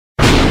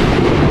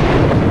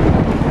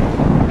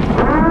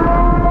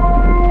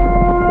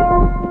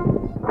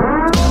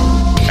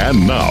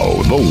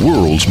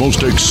world's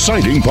most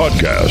exciting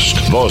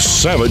podcast, The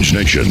Savage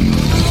Nation,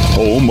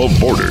 home of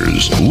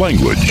borders,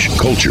 language,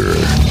 culture.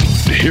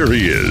 Here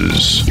he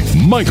is,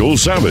 Michael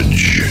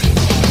Savage.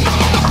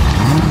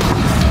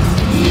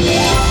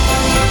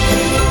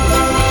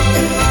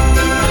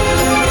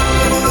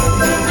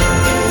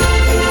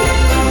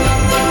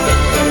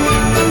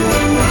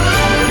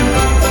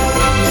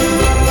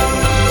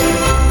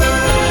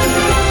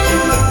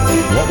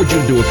 What would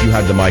you do if you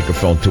had the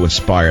microphone to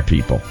inspire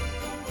people?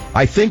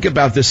 I think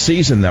about the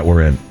season that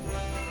we're in,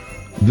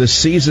 the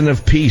season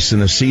of peace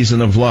and the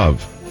season of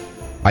love.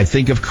 I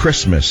think of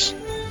Christmas.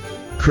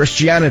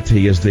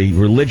 Christianity is the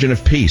religion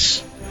of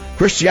peace.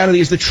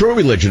 Christianity is the true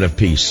religion of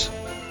peace.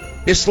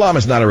 Islam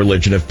is not a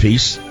religion of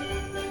peace.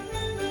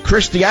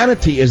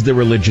 Christianity is the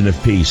religion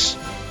of peace.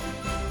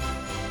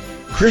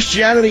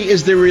 Christianity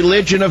is the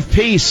religion of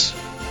peace.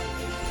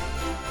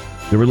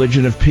 The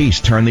religion of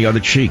peace. Turn the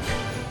other cheek.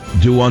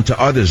 Do unto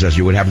others as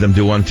you would have them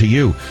do unto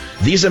you.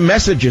 These are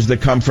messages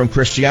that come from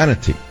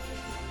Christianity.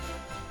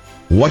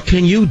 What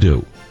can you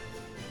do?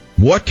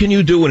 What can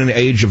you do in an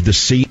age of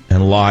deceit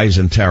and lies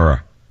and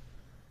terror?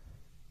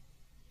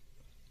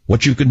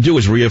 What you can do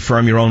is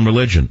reaffirm your own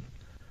religion.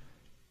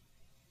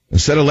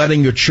 Instead of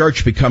letting your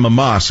church become a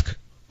mosque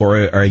or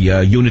a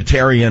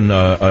Unitarian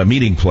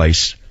meeting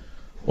place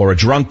or a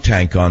drunk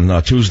tank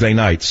on Tuesday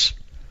nights,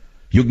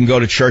 you can go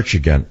to church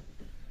again.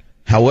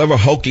 However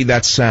hokey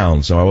that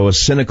sounds, however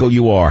cynical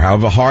you are,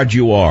 however hard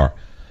you are,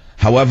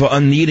 however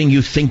unneeding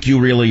you think you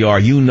really are,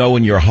 you know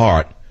in your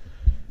heart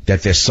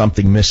that there's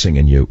something missing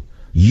in you.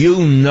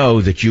 You know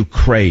that you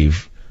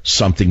crave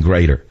something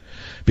greater.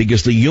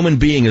 Because the human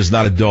being is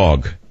not a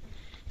dog.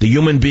 The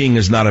human being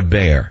is not a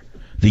bear.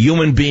 The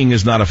human being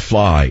is not a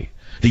fly.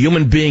 The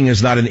human being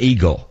is not an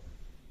eagle.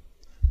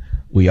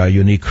 We are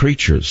unique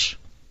creatures.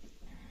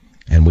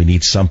 And we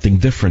need something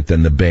different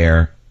than the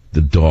bear,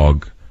 the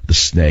dog, the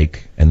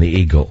snake, and the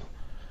eagle.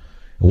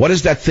 What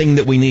is that thing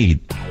that we need?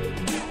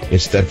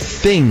 It's that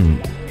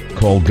thing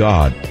called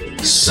God.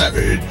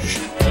 Savage.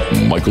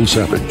 Michael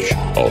Savage,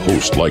 a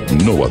host like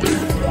no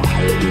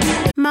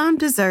other. Mom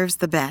deserves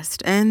the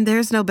best, and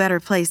there's no better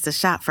place to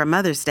shop for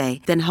Mother's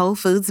Day than Whole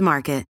Foods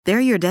Market. They're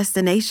your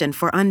destination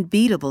for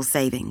unbeatable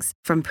savings,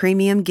 from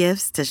premium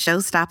gifts to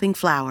show-stopping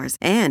flowers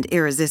and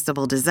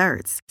irresistible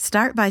desserts.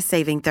 Start by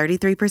saving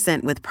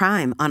 33% with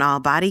Prime on all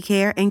body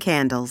care and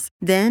candles.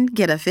 Then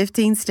get a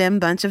 15-stem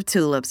bunch of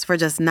tulips for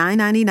just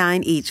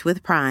 $9.99 each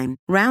with Prime.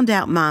 Round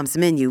out Mom's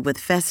menu with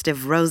festive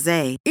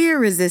rosé,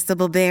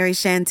 irresistible berry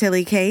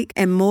chantilly cake,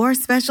 and more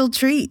special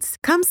treats.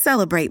 Come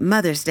celebrate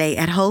Mother's Day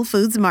at Whole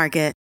Foods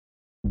Market.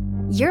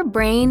 Your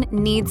brain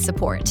needs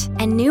support,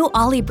 and new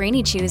Ollie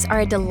Brainy Chews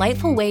are a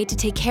delightful way to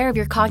take care of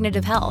your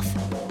cognitive health.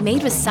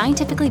 Made with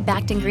scientifically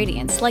backed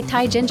ingredients like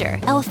Thai ginger,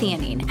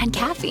 L-theanine, and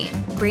caffeine,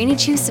 Brainy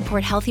Chews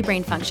support healthy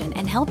brain function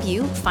and help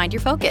you find your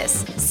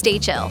focus, stay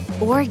chill,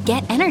 or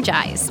get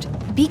energized.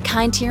 Be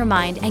kind to your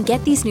mind and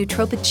get these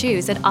nootropic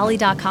chews at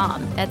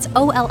ollie.com. That's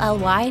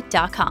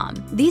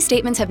OLLY.com. These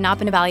statements have not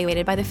been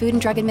evaluated by the Food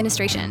and Drug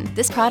Administration.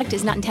 This product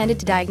is not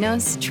intended to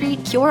diagnose,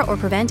 treat, cure, or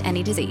prevent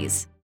any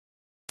disease.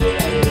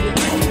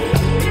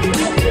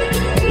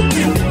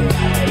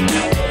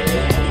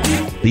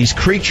 These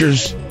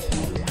creatures,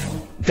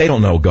 they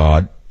don't know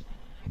God.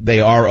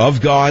 They are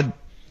of God.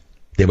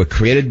 They were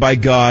created by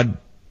God.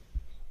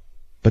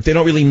 But they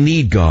don't really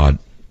need God.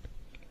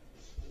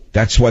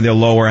 That's why they're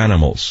lower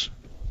animals.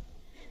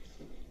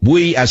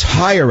 We, as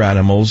higher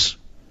animals,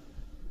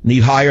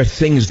 need higher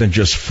things than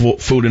just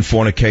food and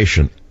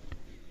fornication.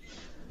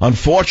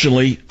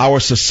 Unfortunately, our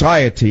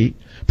society,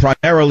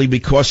 primarily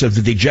because of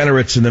the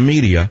degenerates in the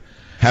media,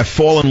 have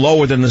fallen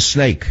lower than the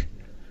snake.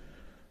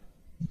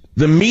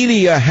 The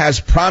media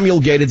has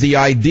promulgated the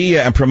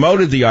idea and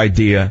promoted the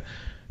idea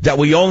that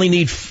we only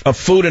need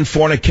food and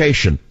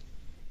fornication.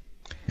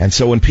 And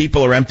so when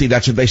people are empty,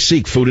 that's what they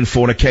seek, food and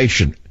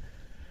fornication.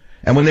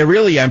 And when they're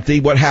really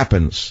empty, what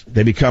happens?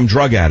 They become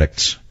drug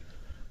addicts.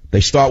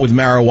 They start with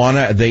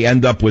marijuana, they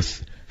end up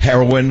with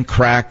heroin,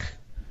 crack,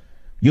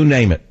 you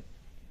name it.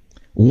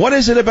 What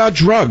is it about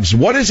drugs?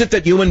 What is it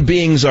that human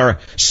beings are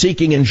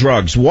seeking in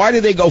drugs? Why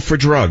do they go for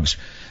drugs?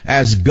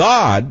 As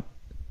God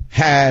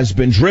has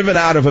been driven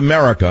out of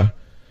America,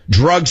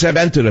 drugs have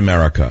entered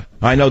America.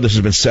 I know this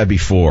has been said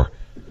before.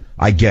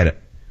 I get it.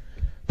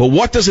 But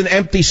what does an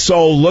empty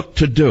soul look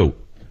to do?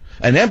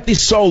 An empty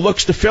soul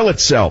looks to fill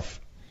itself.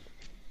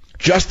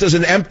 Just as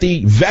an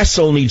empty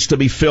vessel needs to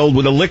be filled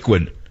with a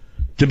liquid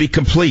to be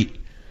complete.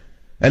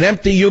 An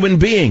empty human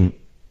being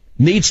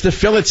needs to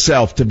fill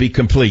itself to be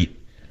complete.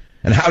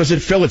 And how does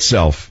it fill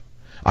itself?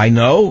 I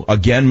know,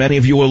 again, many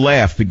of you will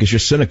laugh because you're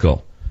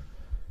cynical.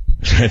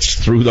 It's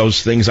through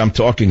those things I'm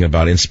talking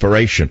about,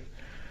 inspiration.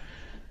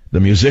 The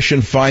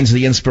musician finds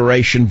the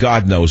inspiration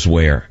God knows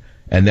where,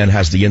 and then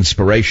has the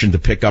inspiration to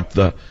pick up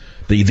the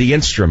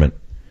instrument.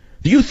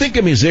 Do you think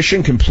a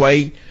musician can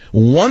play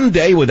one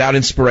day without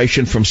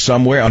inspiration from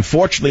somewhere?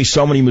 Unfortunately,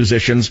 so many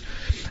musicians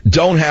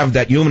don't have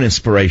that human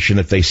inspiration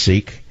that they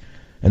seek,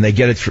 and they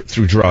get it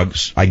through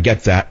drugs. I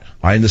get that.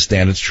 I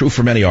understand. It's true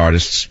for many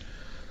artists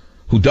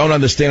who don't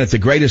understand that the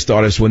greatest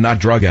artists were not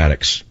drug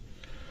addicts.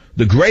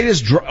 The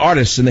greatest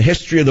artists in the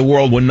history of the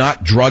world were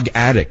not drug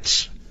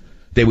addicts.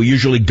 They were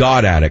usually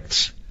God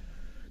addicts.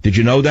 Did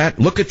you know that?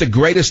 Look at the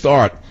greatest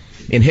art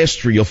in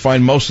history. You'll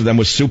find most of them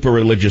were super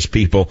religious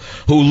people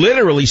who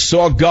literally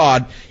saw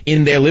God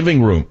in their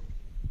living room.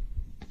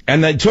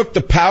 And they took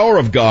the power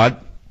of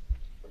God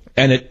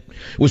and it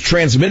was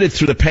transmitted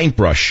through the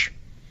paintbrush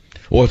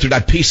or through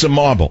that piece of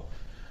marble.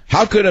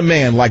 How could a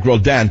man like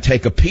Rodin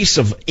take a piece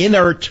of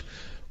inert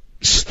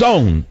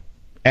stone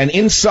and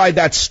inside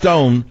that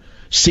stone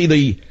see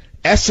the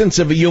essence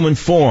of a human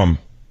form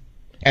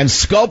and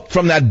sculpt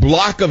from that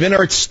block of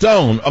inert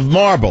stone, of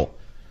marble,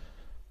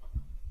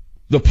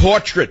 the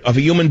portrait of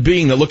a human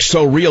being that looks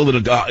so real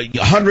that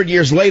 100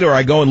 years later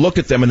I go and look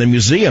at them in the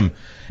museum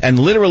and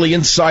literally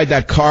inside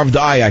that carved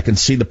eye I can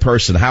see the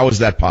person. How is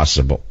that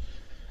possible?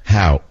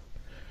 How?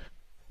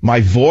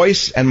 My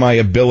voice and my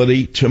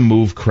ability to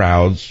move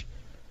crowds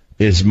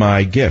is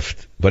my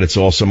gift, but it's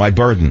also my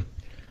burden.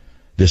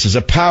 This is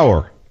a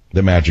power,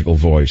 the magical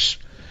voice.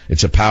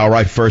 It's a power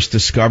I first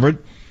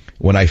discovered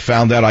when I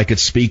found out I could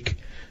speak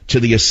to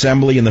the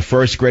assembly in the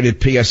first grade at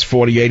PS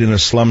 48 in a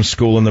slum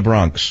school in the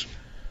Bronx.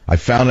 I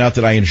found out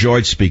that I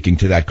enjoyed speaking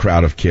to that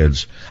crowd of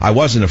kids. I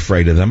wasn't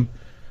afraid of them.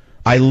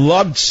 I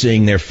loved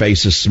seeing their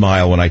faces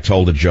smile when I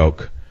told a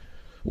joke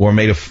or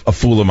made a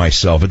fool of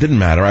myself. It didn't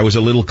matter. I was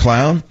a little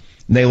clown,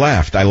 and they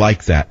laughed. I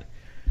liked that.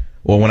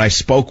 Or when I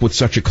spoke with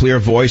such a clear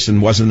voice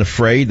and wasn't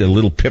afraid, the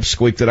little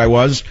pipsqueak that I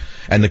was,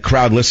 and the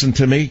crowd listened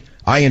to me,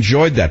 I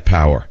enjoyed that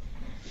power.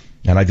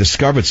 And I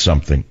discovered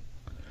something.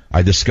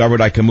 I discovered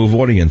I can move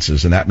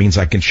audiences, and that means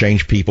I can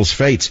change people's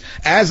fates,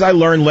 as I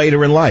learned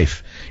later in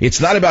life.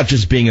 It's not about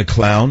just being a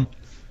clown.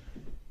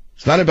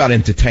 It's not about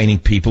entertaining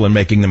people and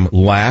making them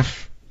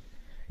laugh.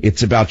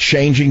 It's about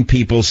changing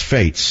people's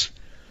fates.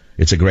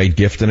 It's a great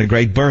gift and a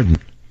great burden.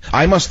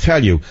 I must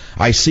tell you,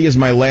 I see as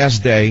my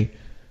last day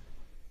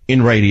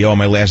in radio,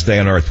 my last day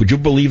on earth. Would you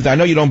believe that? I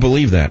know you don't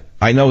believe that.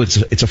 I know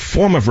it's a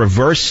form of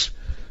reverse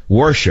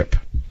worship.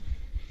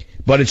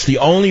 But it's the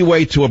only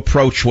way to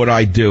approach what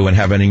I do and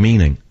have any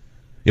meaning.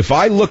 If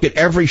I look at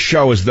every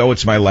show as though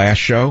it's my last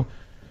show,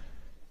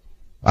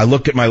 I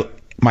look at my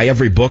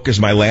every book as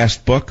my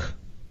last book.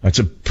 That's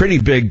a pretty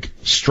big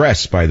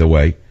stress, by the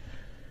way.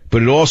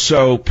 But it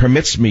also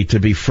permits me to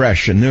be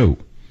fresh and new.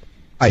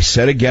 I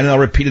said again, and I'll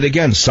repeat it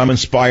again, some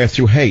inspire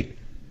through hate.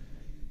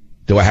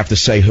 Do I have to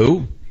say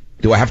who?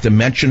 Do I have to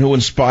mention who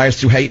inspires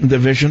through hate and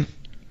division?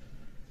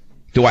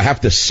 Do I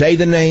have to say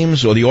the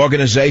names or the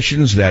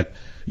organizations that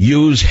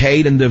use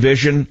hate and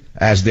division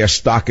as their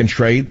stock and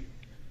trade?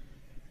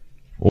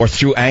 Or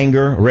through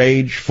anger,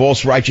 rage,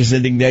 false righteous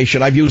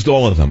indignation? I've used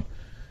all of them.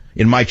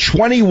 In my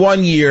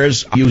 21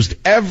 years, I used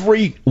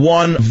every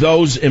one of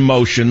those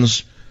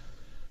emotions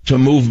to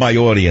move my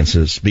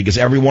audiences, because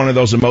every one of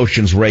those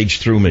emotions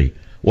raged through me,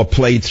 or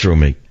played through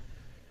me,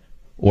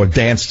 or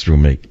danced through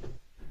me.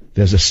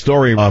 There's a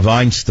story of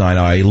Einstein.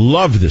 I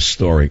love this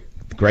story.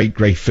 Great,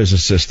 great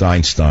physicist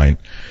Einstein.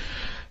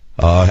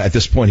 At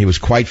this point, he was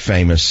quite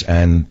famous,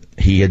 and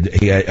he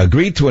had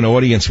agreed to an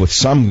audience with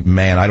some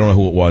man, I don't know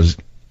who it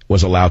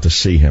was allowed to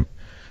see him.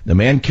 The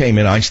man came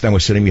in, Einstein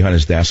was sitting behind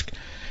his desk,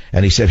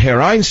 and he said,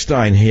 Herr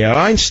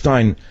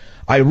Einstein,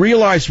 I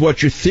realize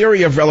what your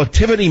theory of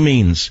relativity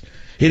means.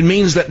 It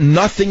means that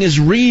nothing is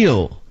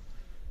real.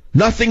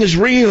 Nothing is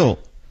real.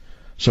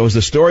 So as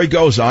the story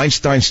goes,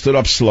 Einstein stood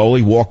up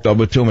slowly, walked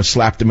over to him and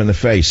slapped him in the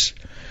face.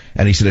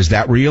 And he said, is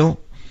that real?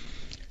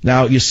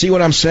 Now, you see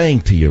what I'm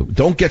saying to you.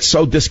 Don't get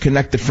so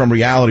disconnected from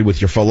reality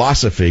with your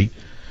philosophy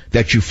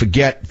that you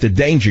forget the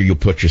danger you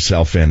put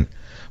yourself in.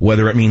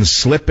 Whether it means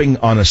slipping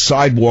on a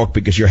sidewalk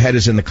because your head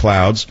is in the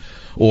clouds,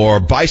 or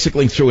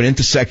bicycling through an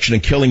intersection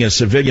and killing a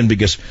civilian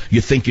because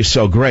you think you're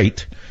so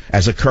great,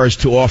 as occurs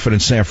too often in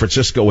San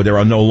Francisco where there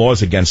are no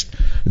laws against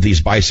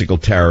these bicycle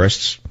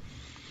terrorists.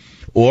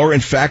 Or,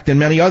 in fact, in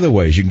many other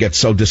ways, you can get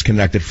so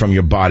disconnected from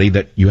your body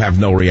that you have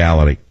no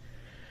reality.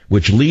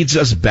 Which leads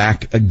us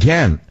back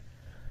again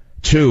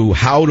to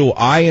how do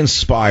I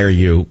inspire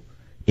you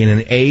in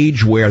an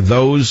age where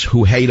those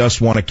who hate us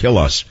want to kill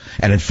us,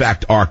 and in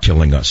fact are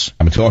killing us.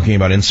 I'm talking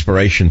about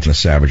inspiration to the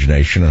Savage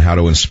Nation and how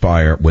to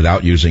inspire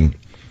without using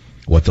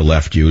what the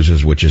left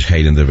uses, which is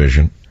hate and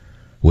division,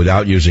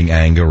 without using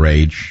anger,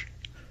 rage,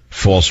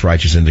 false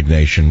righteous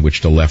indignation,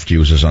 which the left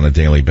uses on a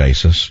daily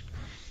basis.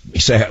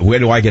 You say, where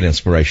do I get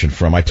inspiration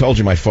from? I told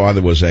you my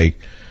father was a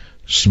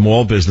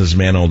small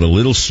businessman, owned a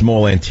little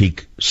small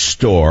antique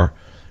store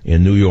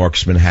in New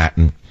York's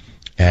Manhattan.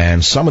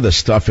 And some of the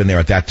stuff in there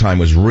at that time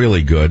was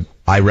really good.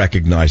 I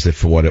recognized it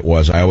for what it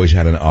was. I always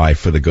had an eye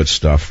for the good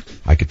stuff.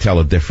 I could tell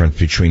the difference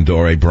between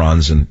Doré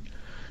bronze and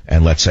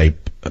let's say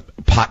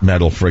pot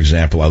metal, for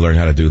example. I learned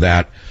how to do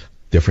that.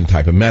 Different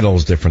type of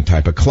metals, different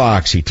type of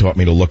clocks. He taught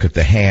me to look at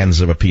the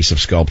hands of a piece of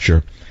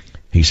sculpture.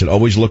 He said,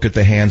 always look at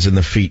the hands and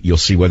the feet. You'll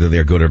see whether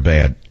they're good or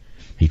bad.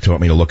 He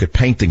taught me to look at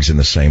paintings in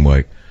the same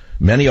way.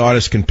 Many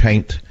artists can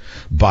paint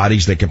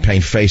bodies. They can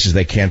paint faces.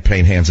 They can't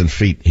paint hands and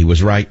feet. He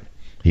was right.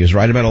 He was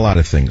right about a lot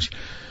of things.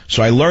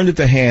 So I learned at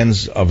the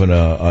hands of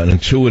an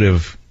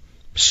intuitive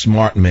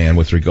smart man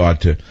with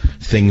regard to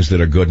things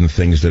that are good and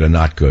things that are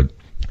not good.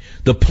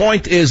 The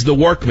point is the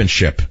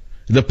workmanship.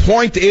 The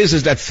point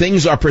is that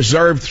things are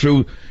preserved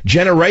through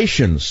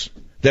generations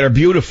that are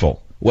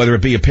beautiful, whether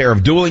it be a pair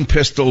of dueling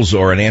pistols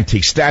or an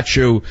antique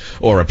statue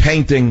or a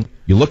painting.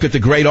 You look at the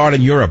great art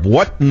in Europe.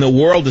 What in the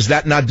world does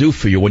that not do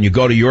for you when you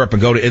go to Europe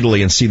and go to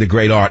Italy and see the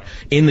great art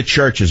in the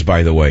churches,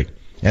 by the way?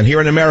 And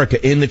here in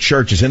America, in the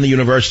churches, in the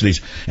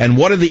universities. And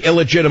what are the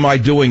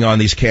illegitimi doing on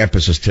these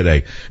campuses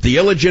today? The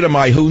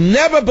illegitimi who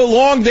never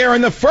belonged there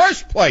in the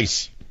first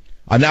place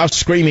are now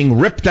screaming,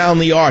 rip down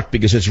the art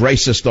because it's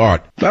racist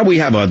art. But we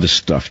have other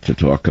stuff to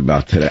talk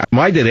about today.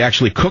 My day, they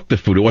actually cooked the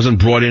food. It wasn't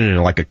brought in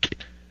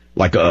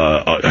like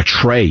a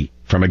tray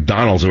from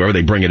McDonald's or wherever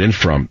they bring it in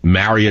from.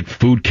 Marriott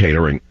Food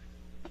Catering.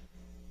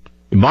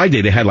 In my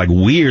day, they had like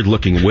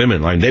weird-looking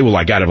women. Like they were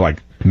like out of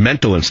like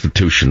mental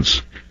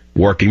institutions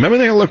working. Remember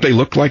they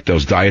looked like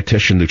those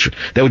dietitians.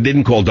 They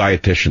didn't call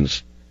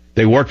dietitians.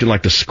 They worked in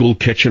like the school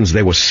kitchens.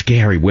 They were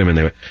scary women.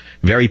 They were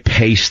very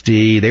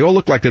pasty. They all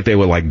looked like that they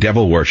were like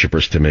devil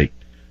worshippers to me.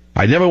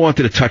 I never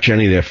wanted to touch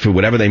any of their food,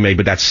 whatever they made,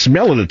 but that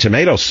smell of the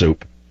tomato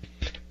soup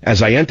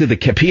as I entered the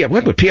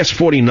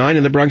PS49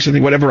 in the Bronx, I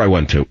think, whatever I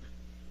went to.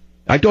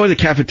 I go to the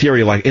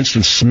cafeteria like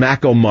instant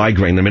smacko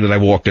migraine the minute I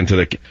walked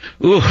into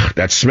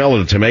that smell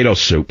of the tomato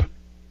soup.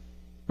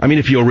 I mean,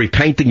 if you're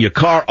repainting your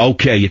car,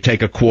 okay, you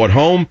take a quart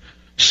home,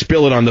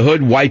 spill it on the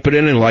hood, wipe it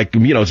in, and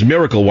it's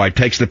Miracle Wipe,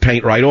 takes the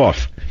paint right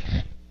off.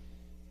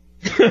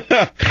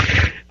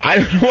 I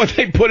don't know what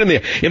they put in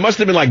there. It must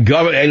have been like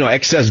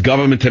excess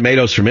government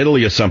tomatoes from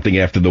Italy or something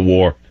after the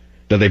war,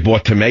 that they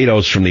bought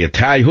tomatoes from the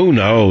Italian. Who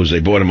knows?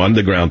 They bought them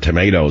underground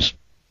tomatoes.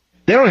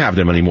 They don't have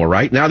them anymore,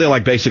 right? Now they're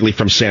like basically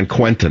from San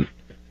Quentin.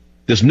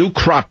 This new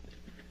crop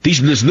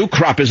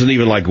isn't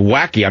even like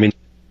wacky. I mean,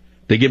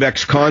 they give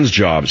ex-cons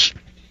jobs.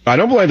 I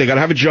don't believe they got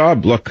to have a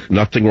job. Look,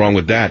 nothing wrong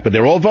with that. But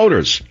they're all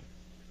voters.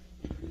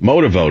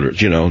 Motor voters,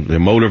 they're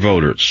motor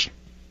voters.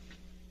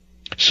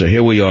 So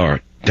here we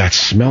are. That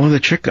smell of the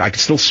chicken, I can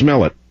still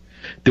smell it.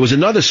 There was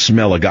another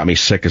smell that got me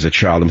sick as a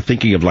child. I'm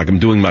thinking of I'm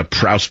doing my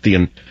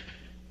Proustian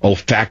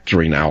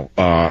olfactory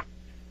now.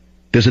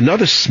 There's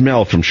another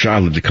smell from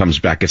childhood that comes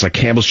back. It's like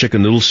Campbell's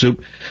chicken noodle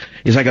soup.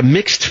 It's like a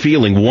mixed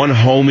feeling. One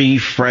homey,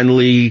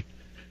 friendly,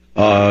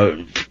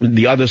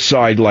 the other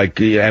side like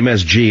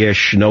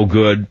MSG-ish, no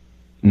good,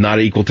 not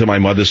equal to my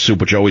mother's soup,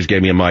 which always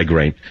gave me a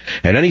migraine.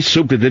 And any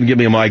soup that didn't give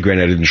me a migraine,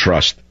 I didn't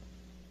trust.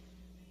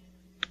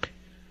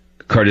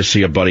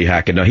 Courtesy of Buddy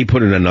Hackett. Now, he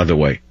put it another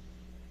way.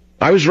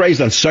 I was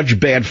raised on such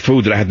bad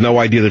food that I had no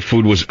idea that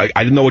food was... I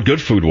didn't know what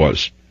good food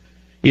was.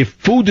 If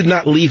food did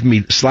not leave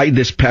me slightly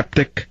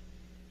dyspeptic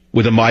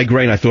with a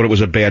migraine, I thought it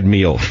was a bad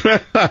meal.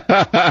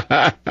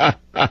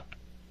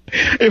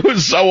 It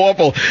was so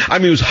awful. I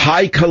mean, it was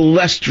high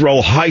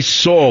cholesterol, high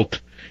salt.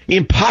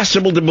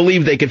 Impossible to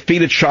believe they could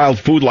feed a child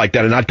food like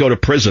that and not go to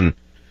prison,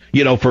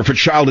 for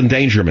child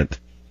endangerment.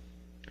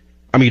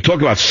 I mean, you talk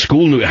about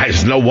school.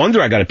 It's no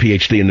wonder I got a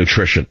PhD in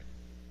nutrition.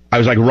 I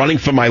was like running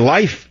for my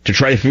life to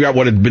try to figure out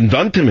what had been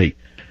done to me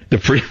the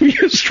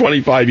previous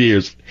 25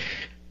 years.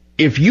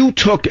 If you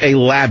took a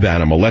lab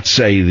animal, let's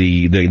say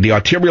the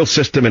arterial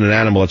system in an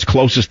animal that's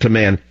closest to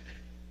man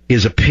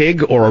is a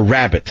pig or a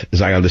rabbit,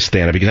 as I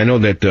understand it, because I know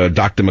that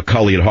Dr.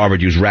 McCulley at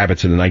Harvard used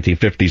rabbits in the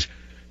 1950s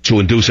to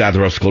induce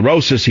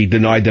atherosclerosis. He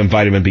denied them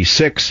vitamin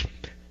B6.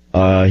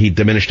 He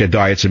diminished their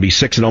diets of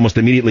B6 and almost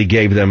immediately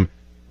gave them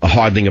a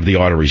hardening of the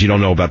arteries. You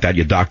don't know about that.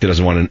 Your doctor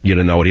doesn't want you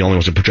to know it. He only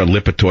wants to put you on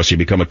Lipitor so you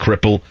become a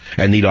cripple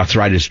and need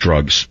arthritis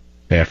drugs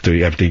after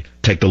you have to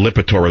take the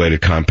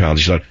Lipitor-related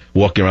compounds. You start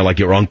walking around like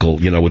your uncle,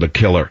 with a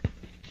killer.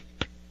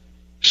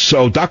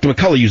 So Dr.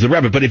 McCulley used the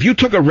rabbit. But if you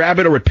took a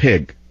rabbit or a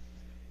pig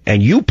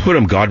and you put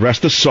them, God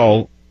rest his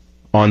soul,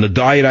 on the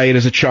diet I ate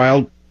as a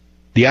child,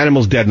 the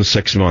animal's dead in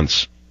 6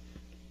 months.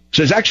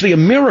 So it's actually a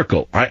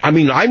miracle. I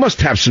mean, I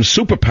must have some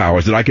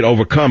superpowers that I could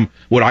overcome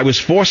what I was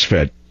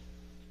force-fed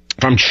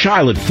from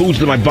childhood, foods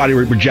that my body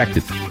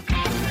rejected.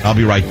 I'll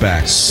be right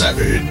back.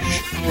 Savage.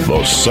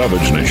 The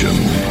Savage Nation.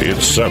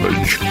 It's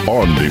Savage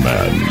on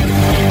Demand.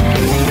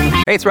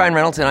 Hey, it's Ryan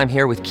Reynolds, and I'm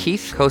here with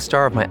Keith,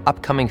 co-star of my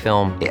upcoming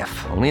film,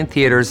 If, only in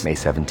theaters May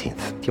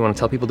 17th. Do you want to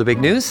tell people the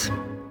big news?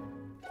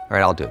 All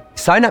right, I'll do it.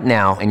 Sign up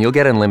now and you'll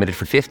get unlimited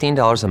for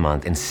 $15 a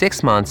month and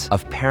 6 months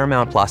of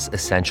Paramount Plus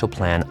Essential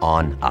Plan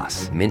on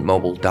us.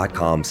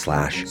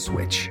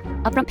 MintMobile.com/switch.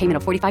 Upfront payment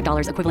of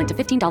 $45 equivalent to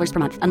 $15 per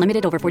month.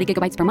 Unlimited over 40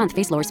 gigabytes per month.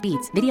 Face lower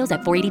speeds. Videos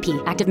at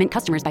 480p. Active Mint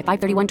customers by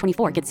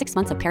 531.24 get 6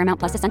 months of Paramount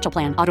Plus Essential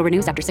Plan. Auto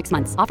renews after 6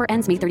 months. Offer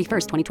ends May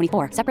 31st,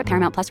 2024. Separate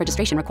Paramount Plus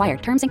registration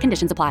required. Terms and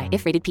conditions apply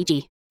if rated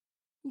PG.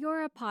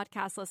 You're a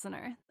podcast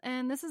listener,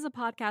 and this is a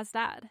podcast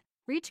ad.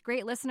 Reach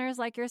great listeners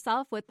like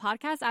yourself with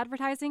podcast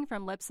advertising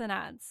from Libsyn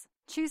Ads.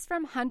 Choose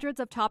from hundreds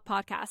of top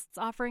podcasts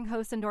offering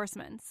host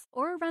endorsements,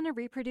 or run a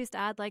reproduced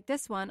ad like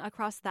this one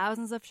across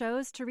thousands of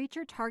shows to reach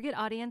your target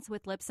audience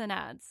with Libsyn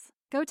Ads.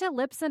 Go to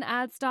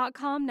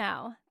libsynads.com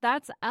now.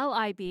 That's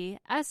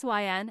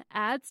LIBSYN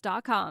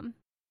ads.com.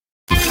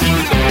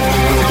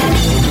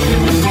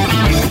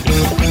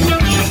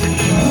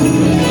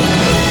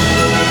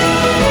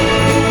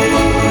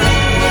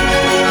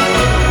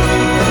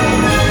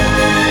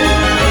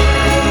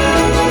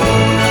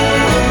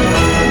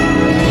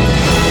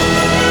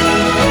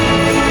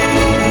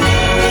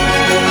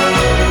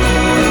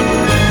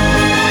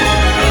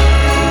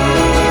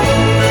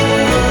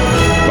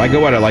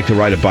 go out, I like to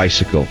ride a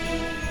bicycle.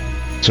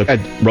 So I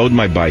rode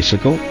my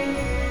bicycle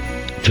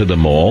to the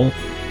mall,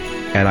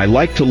 and I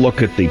like to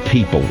look at the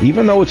people.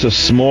 Even though it's a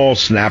small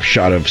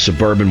snapshot of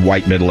suburban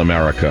white middle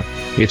America,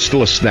 it's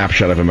still a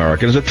snapshot of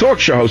America. As a talk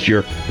show host,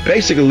 you're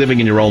basically living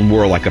in your own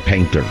world like a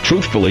painter,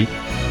 truthfully,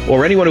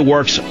 or anyone who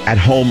works at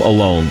home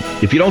alone.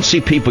 If you don't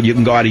see people, you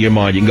can go out of your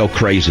mind, you can go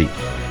crazy,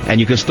 and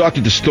you can start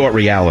to distort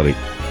reality.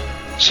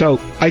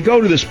 So I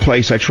go to this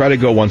place. I try to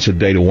go once a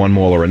day to one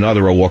mall or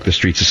another, or walk the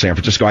streets of San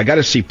Francisco. I got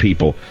to see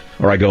people,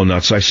 or I go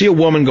nuts. So I see a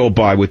woman go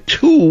by with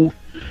two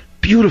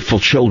beautiful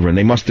children.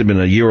 They must have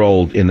been a year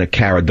old in the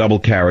double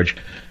carriage.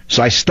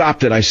 So I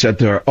stopped and I said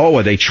to her, "Oh,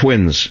 are they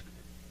twins?"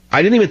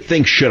 I didn't even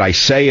think, should I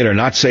say it or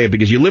not say it,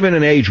 because you live in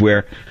an age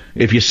where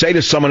if you say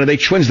to someone, "Are they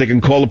twins?" they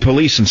can call the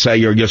police and say,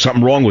 "You're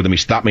something wrong with them." He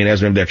stopped me and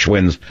asked me if they're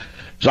twins.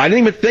 So I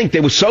didn't even think. They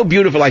were so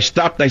beautiful. I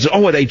stopped and I said,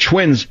 "Oh, are they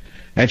twins?"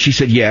 And she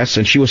said yes,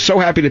 and she was so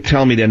happy to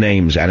tell me their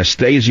names,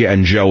 Anastasia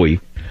and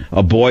Joey,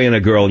 a boy and a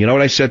girl. You know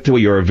what I said to her?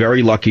 "You're a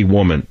very lucky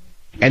woman."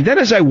 And then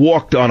as I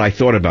walked on, I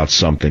thought about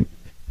something.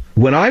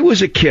 When I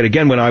was a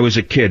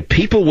kid,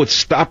 people would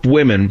stop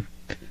women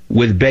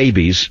with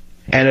babies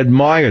and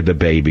admire the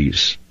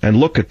babies and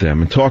look at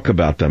them and talk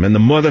about them, and the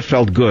mother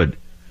felt good.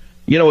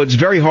 You know, it's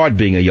very hard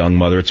being a young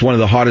mother. It's one of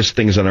the hardest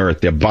things on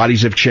earth. Their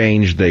bodies have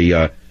changed. They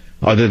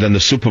other than the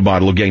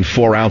supermodel who gained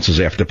 4 ounces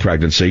after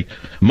pregnancy.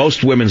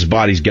 Most women's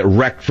bodies get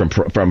wrecked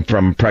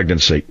from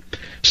pregnancy.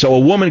 So a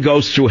woman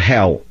goes through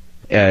hell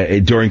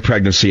during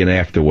pregnancy and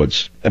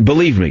afterwards. And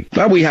believe me,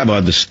 we have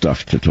other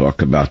stuff to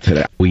talk about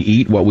today. We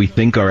eat what we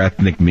think are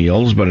ethnic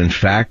meals, but in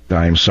fact,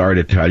 I am sorry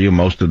to tell you,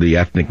 most of the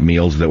ethnic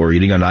meals that we're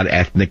eating are not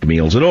ethnic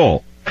meals at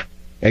all.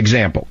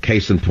 Example,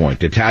 case in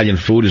point, Italian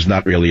food is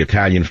not really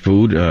Italian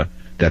food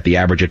that the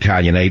average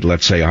Italian ate,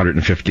 let's say,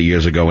 150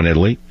 years ago in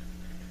Italy.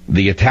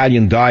 The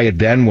Italian diet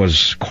then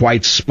was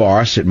quite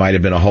sparse. It might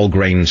have been a whole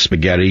grain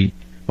spaghetti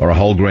or a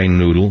whole grain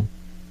noodle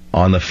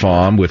on the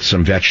farm with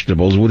some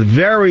vegetables, with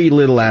very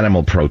little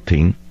animal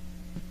protein,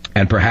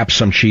 and perhaps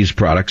some cheese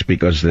products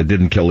because they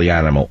didn't kill the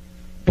animal.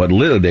 But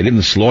they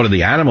didn't slaughter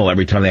the animal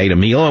every time they ate a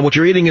meal. And what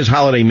you're eating is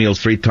holiday meals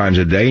 3 times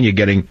a day, and you're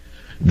getting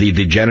the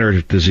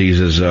degenerative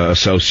diseases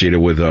associated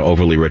with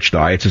overly rich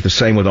diets. It's the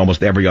same with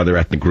almost every other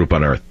ethnic group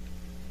on earth.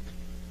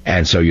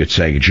 And so you'd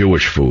say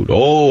Jewish food.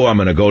 Oh, I'm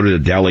going to go to the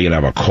deli and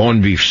have a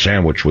corned beef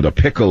sandwich with a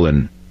pickle.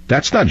 And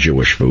that's not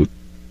Jewish food.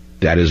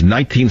 That is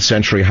 19th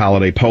century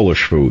holiday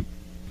Polish food.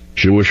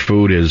 Jewish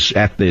food is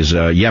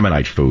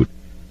Yemenite food.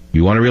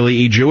 You want to really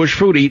eat Jewish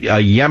food? Eat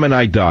a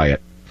Yemenite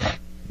diet.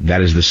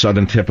 That is the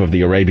southern tip of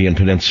the Arabian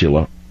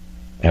Peninsula.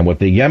 And what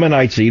the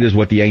Yemenites eat is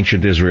what the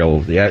ancient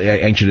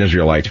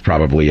Israelites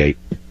probably ate.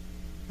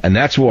 And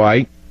that's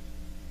why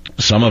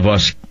some of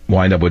us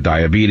wind up with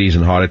diabetes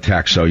and heart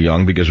attacks so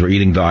young, because we're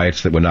eating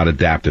diets that we're not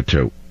adapted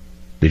to.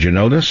 Did you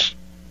know this?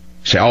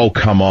 Say, oh,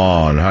 come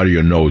on, how do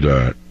you know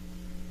that?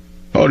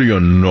 How do you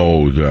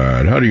know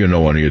that? How do you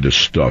know any of this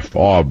stuff?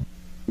 Oh,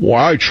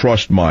 well, I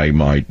trust my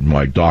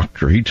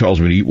doctor. He tells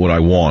me to eat what I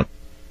want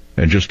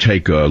and just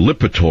take a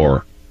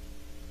Lipitor.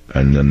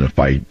 And then if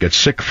I get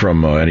sick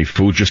from any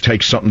food, just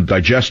take something to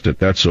digest it,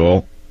 that's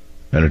all.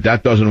 And if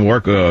that doesn't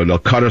work, they'll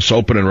cut us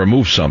open and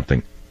remove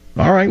something.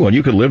 All right, well,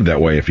 you can live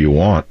that way if you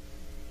want.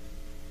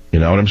 You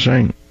know what I'm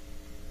saying?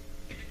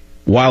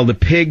 While the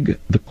pig,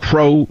 the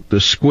crow, the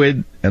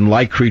squid, and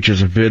like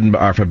creatures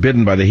are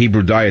forbidden by the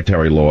Hebrew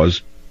dietary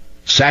laws,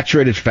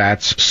 saturated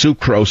fats,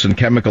 sucrose, and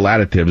chemical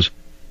additives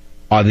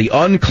are the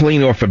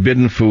unclean or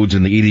forbidden foods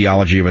in the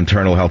etiology of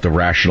internal health of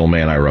rational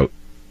man, I wrote.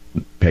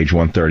 Page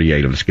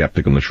 138 of The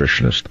Skeptical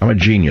Nutritionist. I'm a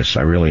genius,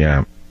 I really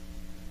am.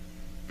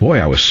 Boy,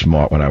 I was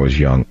smart when I was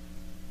young.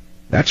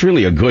 That's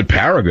really a good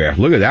paragraph.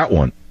 Look at that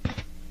one.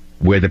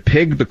 Where the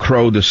pig, the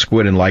crow, the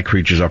squid, and like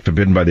creatures are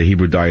forbidden by the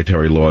Hebrew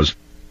dietary laws,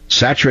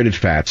 saturated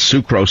fats,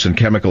 sucrose, and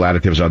chemical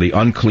additives are the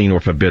unclean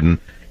or forbidden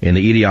in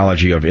the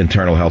etiology of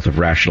internal health of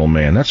rational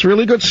man. That's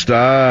really good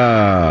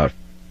stuff.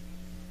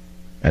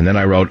 And then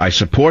I wrote, I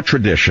support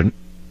tradition,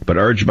 but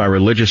urge my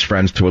religious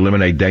friends to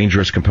eliminate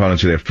dangerous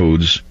components of their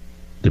foods,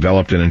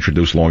 developed and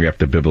introduced long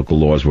after biblical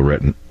laws were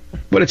written.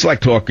 But it's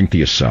like talking to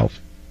yourself.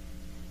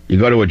 You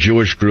go to a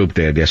Jewish group,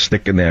 they're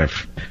sticking they're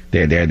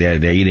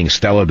eating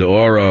Stella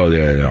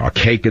d'Oro, a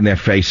cake in their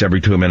face every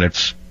 2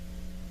 minutes,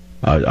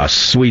 a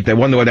sweet. They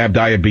wonder why they have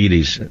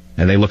diabetes,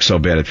 and they look so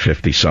bad at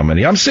 50 so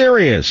many. I'm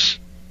serious.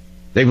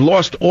 They've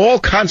lost all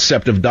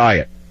concept of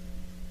diet.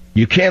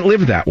 You can't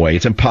live that way.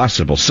 It's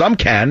impossible. Some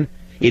can.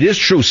 It is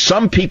true.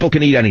 Some people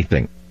can eat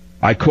anything.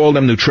 I call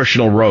them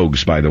nutritional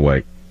rogues, by the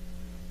way.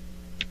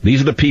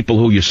 These are the people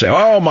who you say,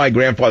 oh, my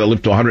grandfather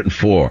lived to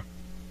 104.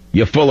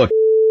 You're full of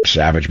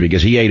savage,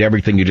 because he ate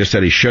everything you just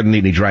said he shouldn't eat,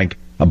 and he drank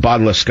a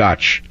bottle of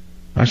scotch.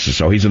 I said,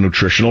 so he's a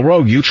nutritional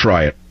rogue. You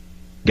try it.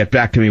 Get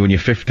back to me when you're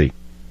 50.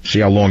 See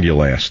how long you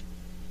last.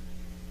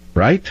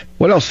 Right?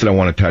 What else did I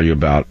want to tell you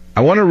about?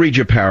 I want to read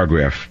you a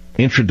paragraph.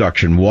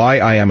 Introduction, Why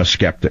I Am a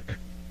Skeptic.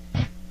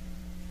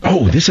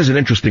 Oh, this is an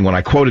interesting one.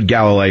 I quoted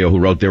Galileo, who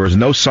wrote, there is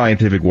no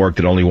scientific work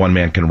that only one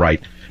man can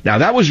write. Now,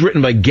 that was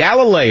written by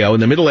Galileo in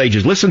the Middle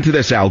Ages. Listen to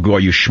this, Al Gore,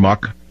 you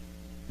schmuck.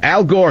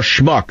 Al Gore,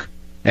 schmuck.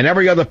 and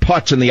every other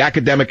putz in the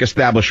academic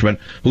establishment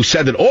who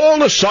said that all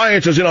the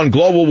science is in on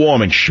global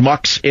warming.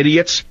 Schmucks,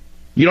 idiots.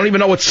 You don't even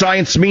know what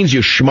science means,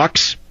 you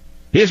schmucks.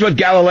 Here's what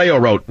Galileo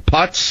wrote.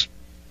 Putz.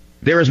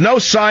 There is no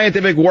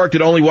scientific work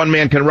that only one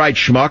man can write,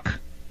 schmuck.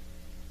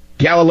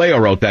 Galileo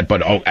wrote that,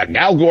 but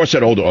Al Gore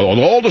said,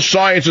 all the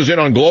science is in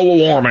on global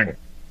warming.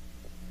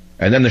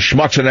 And then the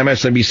schmucks on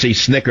MSNBC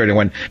snickered and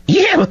went,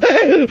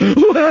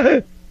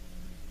 yeah.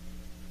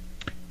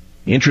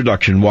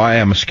 Introduction, why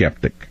I'm a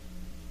skeptic.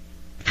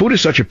 Food is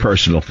such a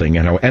personal thing,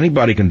 and how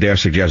anybody can dare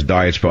suggest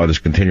diets for others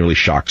continually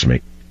shocks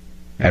me.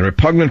 And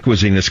repugnant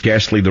cuisine is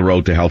scarcely the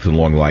road to health and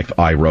long life,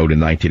 I wrote in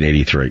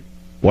 1983.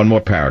 One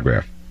more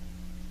paragraph.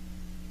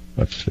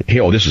 Let's see.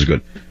 Oh, this is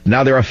good.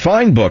 Now, there are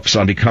fine books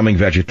on becoming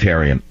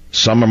vegetarian.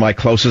 Some of my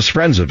closest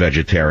friends are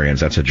vegetarians.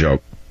 That's a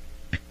joke.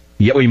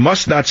 Yet we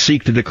must not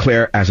seek to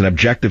declare as an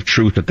objective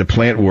truth that the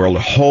plant world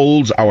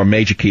holds our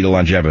major key to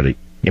longevity.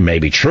 It may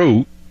be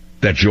true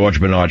that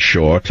George Bernard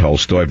Shaw,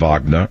 Tolstoy,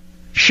 Wagner,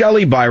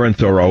 Shelley, Byron,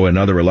 Thoreau, and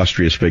other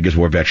illustrious figures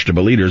were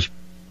vegetable eaters,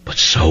 but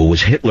so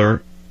was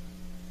Hitler.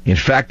 In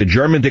fact, the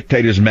German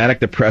dictator's manic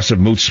depressive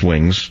mood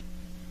swings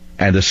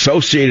and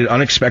associated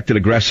unexpected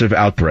aggressive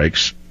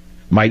outbreaks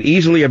might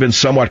easily have been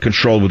somewhat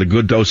controlled with a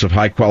good dose of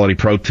high-quality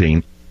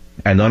protein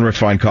and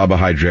unrefined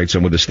carbohydrates,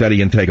 and with a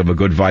steady intake of a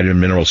good vitamin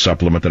mineral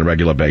supplement on a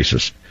regular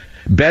basis.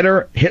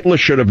 Better, Hitler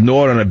should have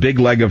gnawed on a big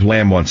leg of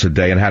lamb once a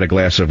day and had a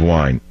glass of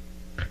wine.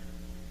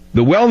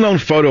 The well-known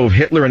photo of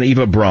Hitler and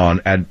Eva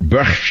Braun at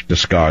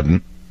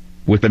Berchtesgaden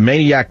with the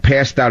maniac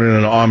passed out in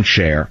an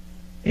armchair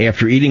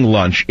after eating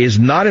lunch is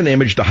not an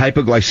image the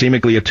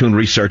hypoglycemically attuned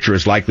researcher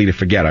is likely to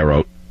forget, I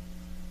wrote.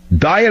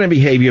 Diet and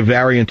behavior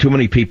vary in too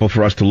many people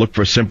for us to look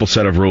for a simple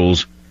set of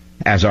rules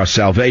as our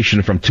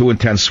salvation from too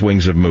intense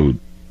swings of mood.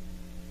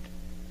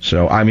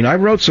 So, I mean, I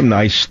wrote some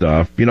nice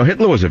stuff. You know,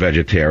 Hitler was a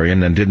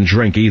vegetarian and didn't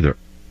drink either.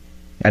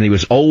 And he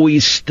was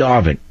always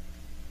starving.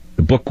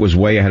 The book was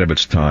way ahead of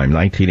its time.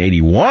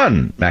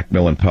 1981,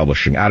 Macmillan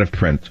Publishing, out of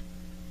print.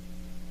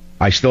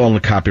 I still own the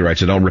copyright,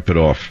 so don't rip it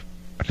off.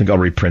 I think I'll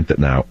reprint it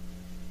now.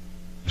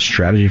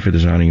 Strategy for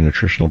Designing a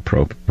Nutritional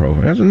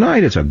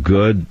Program. It's a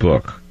good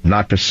book.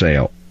 Not for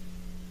sale.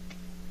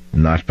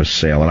 Not for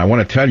sale. And I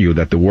want to tell you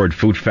that the word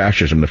food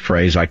fascism, the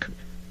phrase, I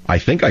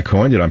think I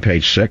coined it on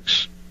page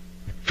 6.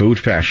 Food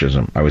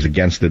fascism. I was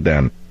against it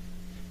then.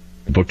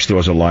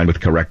 Bookstores aligned with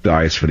correct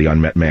diets for the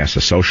unmet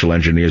masses. Social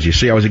engineers. You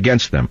see, I was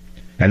against them.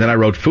 And then I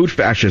wrote, food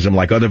fascism,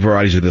 like other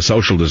varieties of the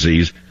social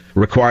disease,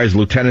 requires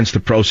lieutenants to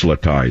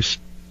proselytize.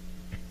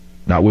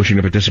 Not wishing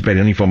to participate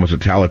in any form of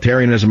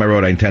totalitarianism, I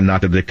wrote, I intend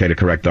not to dictate a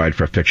correct diet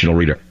for a fictional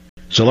reader.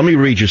 So let me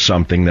read you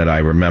something that I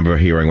remember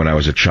hearing when I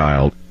was a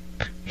child.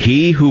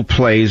 He who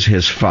plays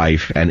his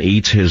fife and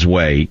eats his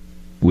way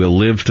will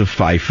live to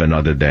fife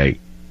another day.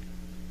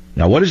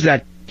 Now, what does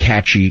that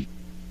catchy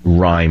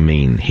rhyme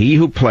mean? He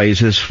who plays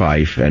his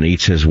fife and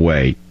eats his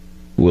way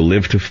will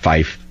live to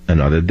fife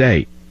another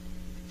day.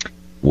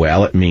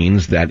 Well, it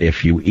means that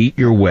if you eat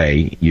your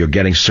way, you're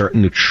getting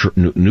certain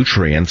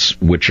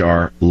nutrients which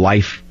are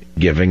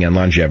life-giving and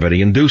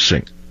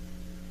longevity-inducing.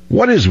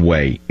 What is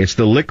whey? It's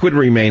the liquid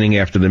remaining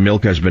after the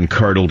milk has been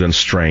curdled and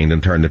strained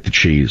and turned into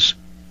cheese.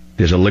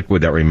 There's a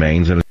liquid that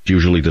remains, and it's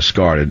usually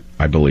discarded,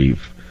 I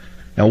believe.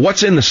 Now,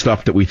 what's in the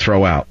stuff that we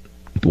throw out,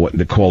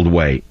 called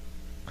whey?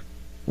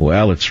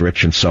 Well, it's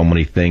rich in so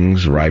many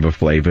things: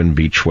 riboflavin,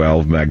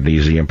 B12,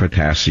 magnesium,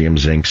 potassium,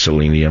 zinc,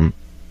 selenium.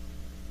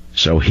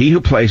 So he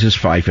who plays his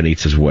fife and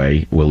eats his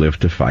way will live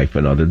to fife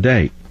another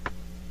day.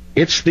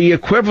 It's the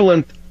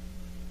equivalent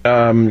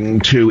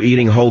to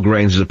eating whole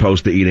grains as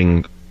opposed to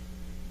eating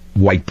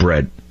white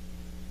bread.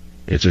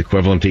 It's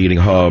equivalent to eating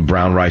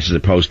brown rice as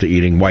opposed to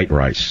eating white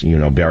rice. You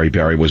know,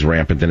 beriberi was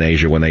rampant in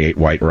Asia when they ate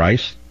white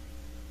rice,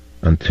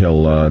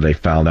 until they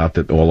found out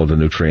that all of the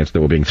nutrients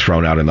that were being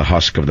thrown out in the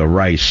husk of the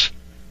rice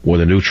were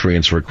the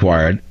nutrients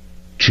required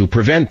to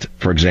prevent,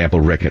 for example,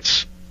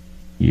 rickets.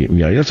 You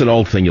know, that's an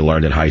old thing you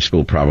learned in high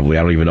school, probably.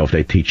 I don't even know if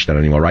they teach that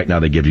anymore. Right now,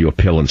 they give you a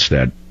pill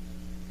instead.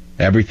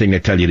 Everything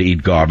they tell you to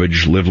eat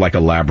garbage, live like a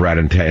lab rat,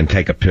 and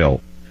take a pill.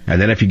 And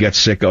then if you get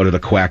sick, go to the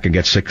quack and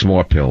get 6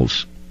 more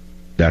pills.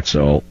 That's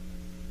all.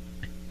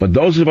 But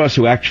those of us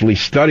who actually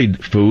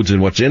studied foods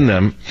and what's in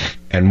them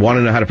and want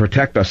to know how to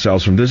protect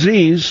ourselves from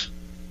disease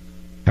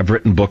have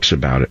written books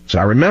about it. So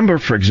I remember,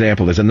 for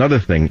example, there's another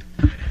thing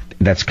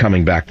that's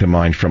coming back to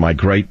mind from my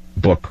great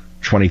book,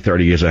 20,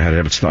 30 years ahead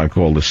of its time,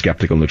 called The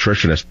Skeptical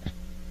Nutritionist.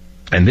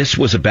 And this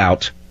was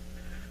about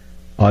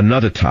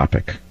another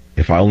topic.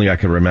 If only I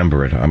could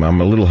remember it. I'm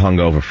a little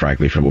hungover,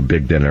 frankly, from a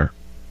big dinner.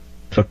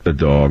 Took the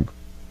dog,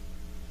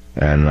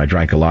 and I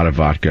drank a lot of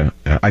vodka.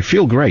 I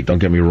feel great, don't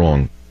get me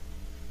wrong.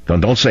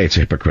 Don't say it's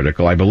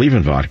hypocritical. I believe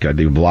in vodka.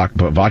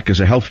 But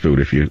vodka's a health food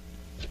if you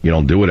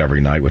don't do it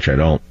every night, which I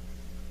don't.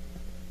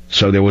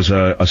 So there was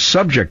a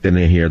subject in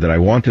here that I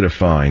wanted to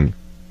find.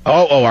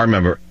 Oh, I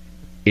remember.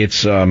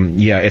 It's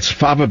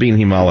fava bean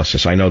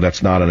hemolysis. I know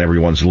that's not on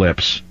everyone's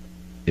lips.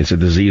 It's a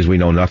disease we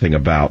know nothing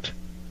about.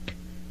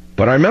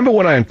 But I remember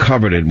when I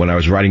uncovered it, when I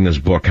was writing this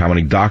book, how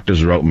many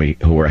doctors wrote me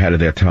who were ahead of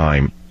their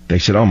time. They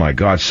said, oh my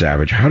God,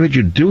 Savage, how did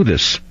you do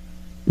this?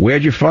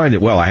 Where'd you find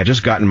it? Well, I had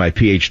just gotten my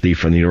PhD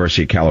from the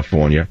University of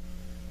California,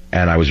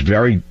 and I was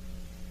very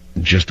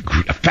just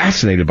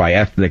fascinated by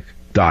ethnic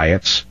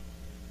diets,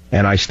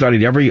 and I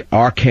studied every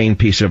arcane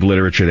piece of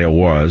literature there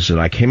was,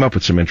 and I came up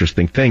with some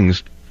interesting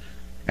things.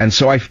 And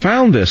so I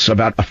found this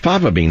about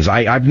fava beans.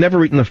 I've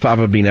never eaten a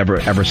fava bean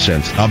ever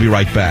since. I'll be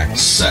right back.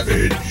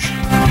 Savage.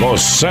 The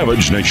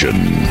Savage Nation.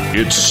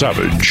 It's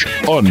savage,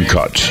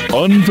 uncut,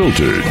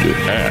 unfiltered,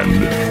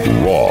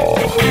 and raw.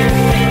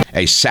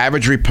 A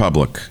savage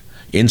republic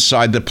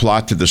inside the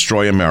plot to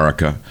destroy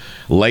America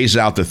lays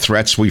out the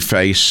threats we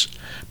face,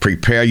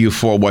 prepare you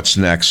for what's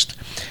next,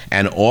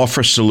 and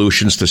offer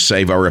solutions to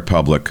save our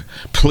republic.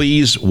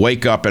 Please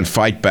wake up and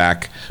fight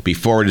back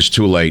before it is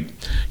too late.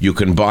 You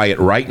can buy it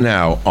right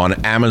now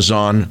on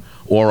Amazon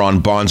or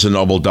on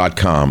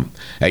BarnesandNoble.com.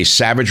 A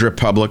Savage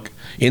Republic,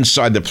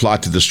 Inside the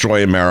Plot to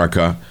Destroy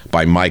America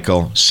by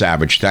Michael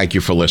Savage. Thank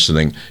you for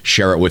listening.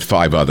 Share it with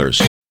 5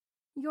 others.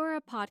 You're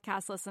a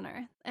podcast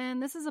listener,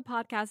 and this is a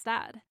podcast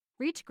ad.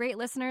 Reach great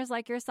listeners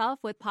like yourself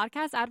with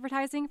podcast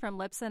advertising from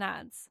Libsyn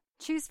Ads.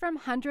 Choose from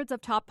hundreds of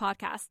top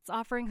podcasts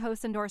offering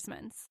host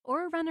endorsements,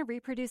 or run a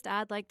reproduced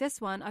ad like this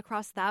one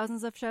across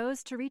thousands of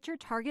shows to reach your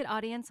target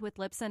audience with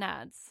Libsyn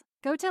Ads.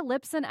 Go to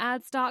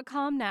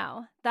libsynads.com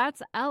now.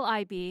 That's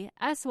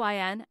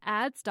LIBSYN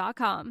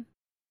ads.com.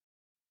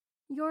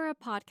 You're a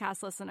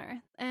podcast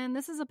listener, and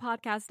this is a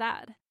podcast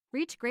ad.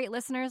 Reach great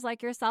listeners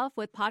like yourself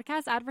with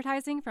podcast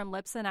advertising from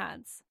Libsyn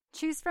Ads.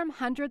 Choose from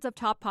hundreds of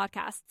top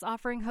podcasts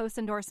offering host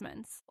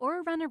endorsements,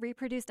 or run a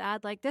reproduced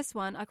ad like this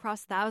one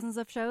across thousands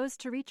of shows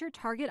to reach your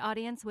target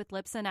audience with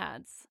Libsyn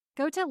Ads.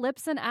 Go to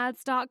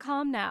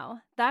libsynads.com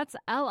now. That's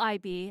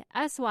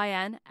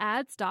LIBSYN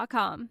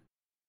ads.com.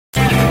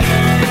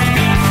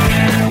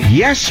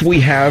 Yes, we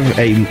have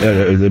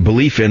the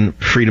belief in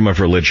freedom of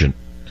religion,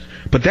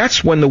 but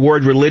that's when the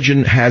word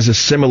religion has a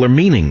similar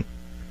meaning.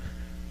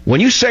 When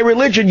you say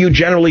religion, you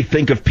generally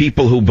think of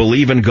people who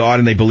believe in God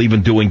and they believe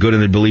in doing good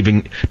and they believe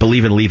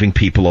in leaving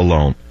people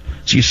alone.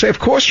 So you say, of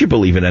course you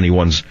believe in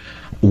anyone's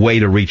way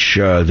to reach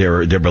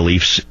their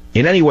beliefs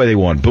in any way they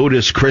want.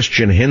 Buddhist,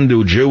 Christian,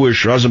 Hindu,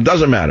 Jewish, Muslim,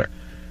 doesn't matter.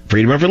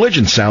 Freedom of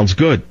religion sounds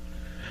good.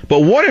 But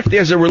what if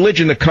there's a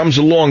religion that comes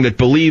along that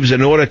believes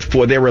in order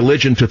for their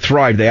religion to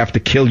thrive, they have to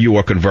kill you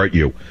or convert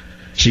you?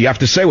 So you have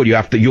to say, well, you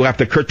have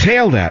to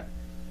curtail that.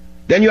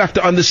 Then you have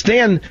to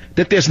understand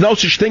that there's no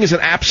such thing as an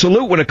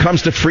absolute when it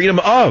comes to freedom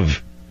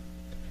of.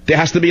 There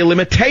has to be a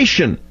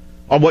limitation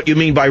on what you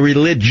mean by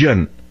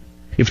religion.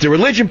 If the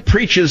religion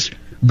preaches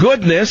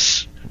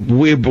goodness,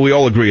 we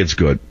all agree it's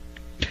good.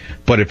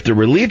 But if the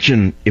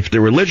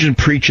religion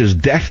preaches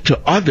death to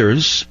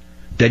others,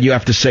 then you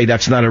have to say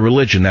that's not a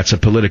religion, that's a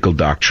political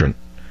doctrine.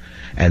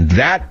 And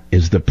that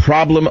is the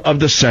problem of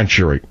the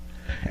century.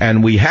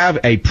 And we have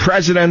a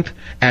president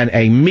and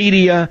a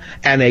media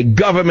and a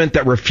government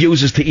that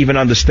refuses to even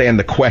understand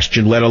the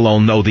question, let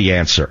alone know the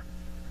answer.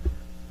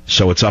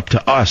 So it's up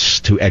to us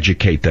to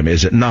educate them,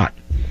 is it not?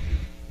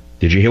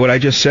 Did you hear what I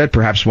just said?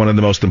 Perhaps one of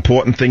the most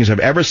important things I've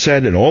ever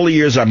said in all the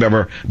years I've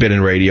ever been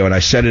in radio, and I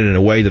said it in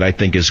a way that I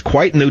think is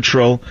quite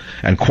neutral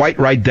and quite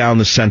right down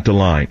the center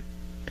line.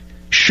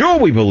 Sure,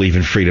 we believe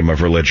in freedom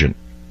of religion,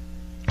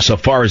 so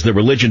far as the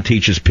religion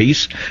teaches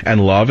peace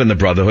and love and the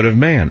brotherhood of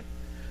man.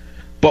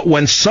 But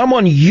when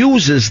someone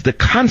uses the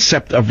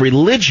concept of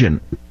religion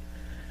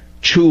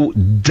to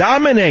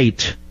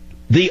dominate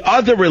the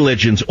other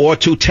religions or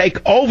to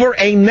take over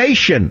a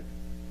nation,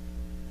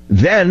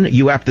 then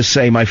you have to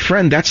say, my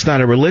friend, that's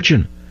not a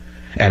religion.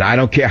 And I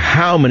don't care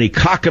how many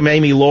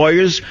cockamamie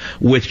lawyers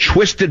with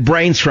twisted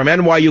brains from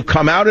NYU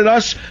come out at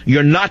us,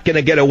 you're not going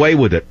to get away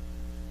with it.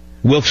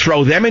 We'll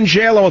throw them in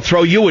jail or we'll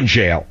throw you in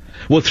jail.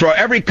 We'll throw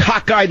every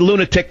cockeyed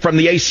lunatic from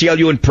the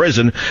ACLU in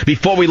prison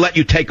before we let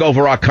you take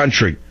over our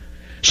country.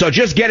 So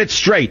just get it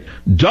straight.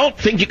 Don't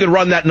think you can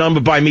run that number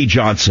by me,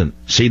 Johnson.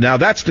 See, now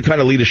that's the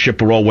kind of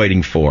leadership we're all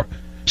waiting for.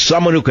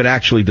 Someone who can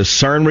actually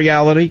discern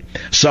reality,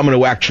 someone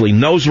who actually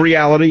knows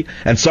reality,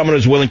 and someone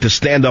who's willing to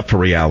stand up for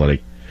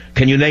reality.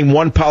 Can you name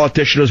one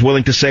politician who's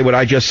willing to say what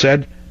I just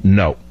said?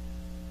 No.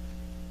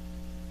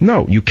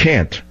 No, you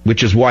can't,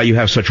 which is why you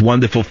have such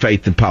wonderful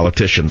faith in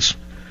politicians.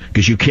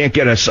 Because you can't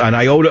get an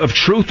iota of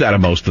truth out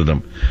of most of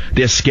them.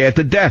 They're scared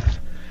to death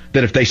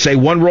that if they say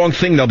one wrong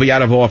thing, they'll be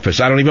out of office.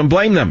 I don't even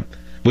blame them.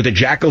 With the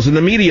jackals in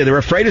the media, they're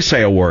afraid to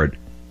say a word.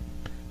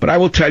 But I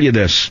will tell you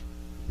this.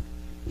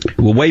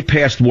 We're way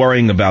past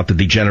worrying about the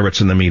degenerates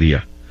in the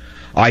media.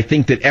 I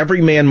think that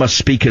every man must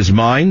speak his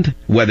mind,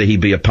 whether he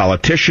be a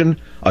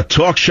politician, a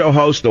talk show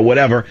host, or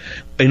whatever.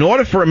 In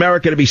order for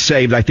America to be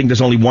saved, I think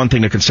there's only one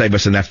thing that can save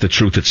us, and that's the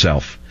truth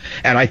itself.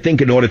 And I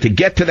think in order to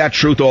get to that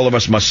truth, all of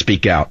us must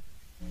speak out.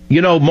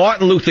 You know,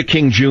 Martin Luther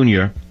King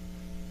Jr.,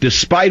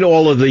 despite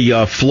all of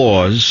the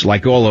flaws,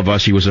 like all of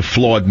us, he was a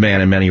flawed man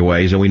in many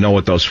ways, and we know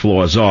what those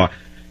flaws are.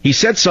 He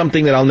said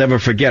something that I'll never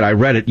forget. I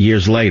read it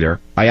years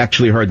later. I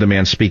actually heard the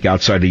man speak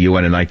outside the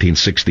UN in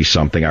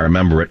 1960-something. I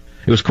remember it.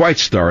 It was quite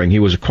stirring. He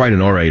was quite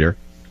an orator,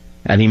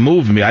 and he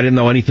moved me. I didn't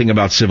know anything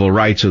about civil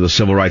rights or the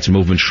civil rights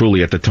movement.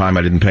 Truly, at the time,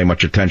 I didn't pay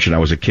much attention. I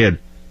was a kid.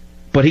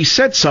 But he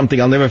said something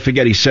I'll never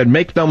forget. He said,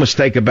 make no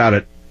mistake about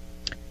it,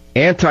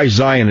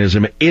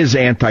 anti-Zionism is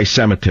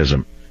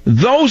anti-Semitism.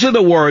 Those are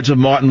the words of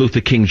Martin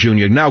Luther King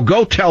Jr. Now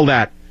go tell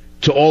that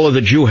to all of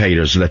the Jew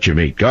haters that you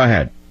meet. Go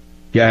ahead.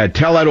 Yeah,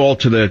 tell that all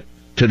to the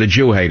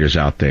Jew haters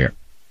out there.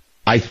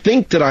 I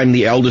think that I'm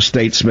the elder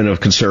statesman of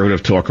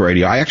conservative talk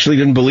radio. I actually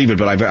didn't believe it,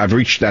 but I've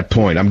reached that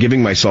point. I'm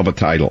giving myself a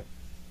title.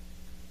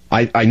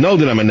 I know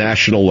that I'm a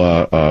national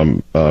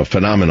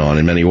phenomenon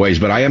in many ways,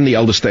 but I am the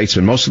elder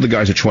statesman. Most of the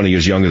guys are 20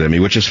 years younger than me,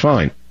 which is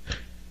fine.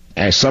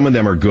 And some of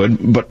them are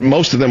good, but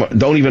most of them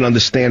don't even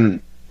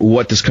understand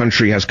what this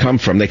country has come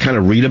from. They kind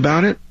of read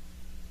about it,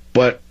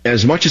 but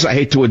as much as I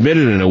hate to admit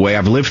it in a way,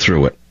 I've lived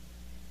through it.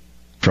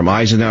 From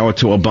Eisenhower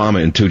to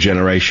Obama in 2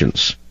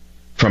 generations.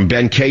 From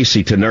Ben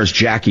Casey to Nurse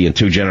Jackie in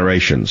 2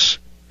 generations.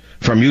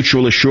 From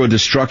mutual assured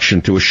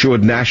destruction to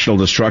assured national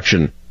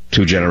destruction,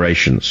 2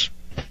 generations.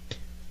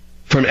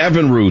 From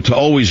Evinrude to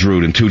Always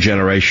Rude in 2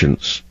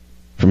 generations.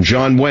 From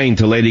John Wayne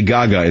to Lady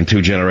Gaga in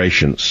 2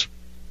 generations.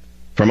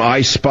 From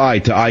I Spy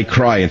to I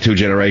Cry in 2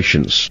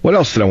 generations. What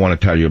else did I want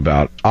to tell you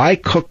about? I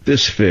cooked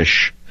this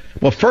fish.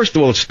 Well, first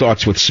of all, it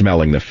starts with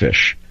smelling the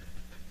fish.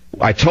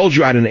 I told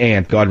you I had an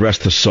aunt, God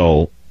rest her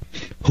soul,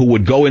 who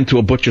would go into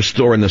a butcher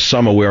store in the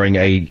summer wearing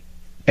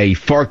a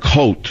fur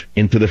coat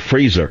into the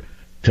freezer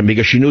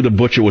because she knew the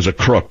butcher was a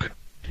crook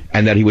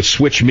and that he would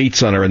switch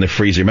meats on her in the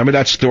freezer. Remember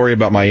that story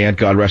about my aunt,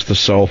 God rest her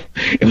soul?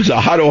 It was a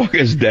hot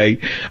August day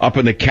up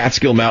in the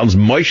Catskill Mountains,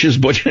 Moish's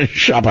Butcher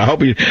Shop. I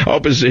hope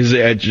his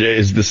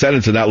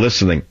descendants are not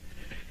listening.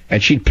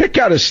 And she'd pick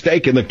out a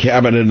steak in the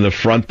cabinet in the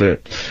front, the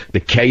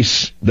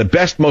case, the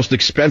best, most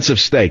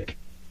expensive steak.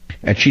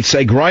 And she'd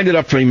say, grind it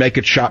up for me, make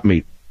it chop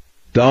meat.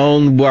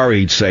 Don't worry,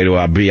 he'd say to her,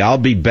 I'll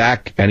be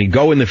back. And he'd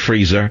go in the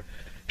freezer.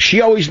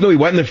 She always knew he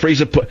went in the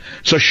freezer.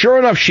 So sure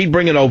enough, she'd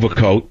bring an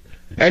overcoat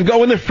and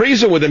go in the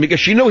freezer with him because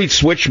she knew he'd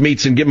switch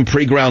meats and give him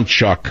pre-ground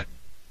chuck.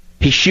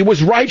 She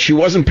was right. She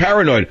wasn't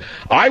paranoid.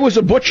 I was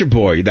a butcher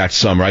boy that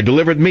summer. I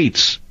delivered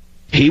meats.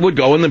 He would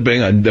go in the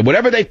bin,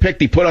 whatever they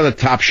picked, he put on the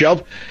top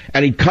shelf,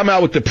 and he'd come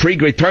out with the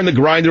he'd turn the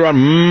grinder on,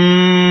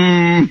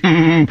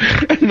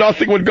 and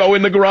nothing would go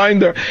in the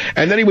grinder.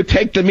 And then he would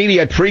take the meat, he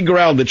had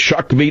pre-ground, the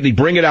chuck meat, and he'd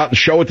bring it out and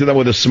show it to them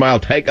with a smile.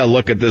 Take a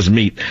look at this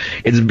meat.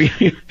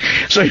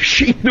 So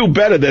she knew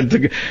better than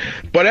to,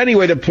 but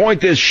anyway, the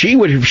point is, she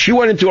went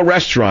into a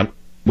restaurant,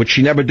 which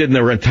she never did in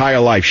her entire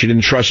life. She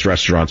didn't trust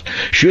restaurants.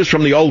 She was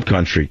from the old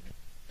country.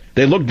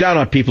 They looked down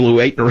on people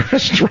who ate in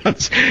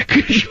restaurants.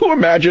 Could you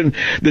imagine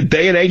the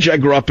day and age I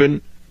grew up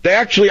in? They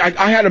actually,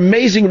 I had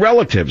amazing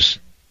relatives.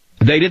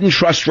 They didn't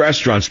trust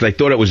restaurants. They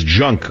thought it was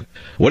junk.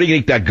 What do you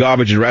eat that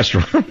garbage in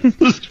restaurants?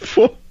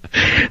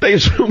 They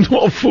assumed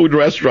all food in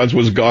restaurants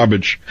was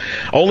garbage.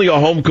 Only a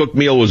home-cooked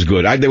meal was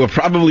good. They were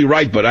probably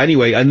right, but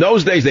anyway, in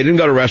those days, they didn't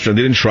go to restaurants.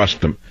 They didn't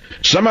trust them.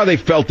 Somehow they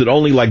felt that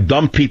only like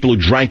dumb people who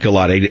drank a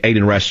lot ate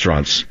in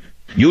restaurants.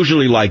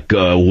 Usually like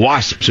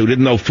wasps who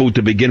didn't know food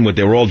to begin with.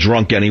 They were all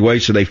drunk anyway,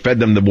 so they fed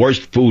them the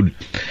worst food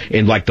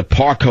in like the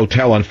Park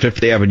Hotel on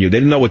 5th Avenue. They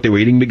didn't know what they were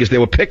eating because they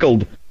were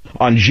pickled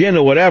on gin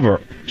or whatever.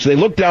 So they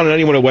looked down on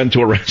anyone who went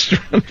to a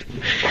restaurant.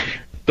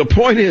 The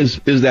point is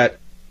that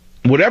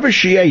whatever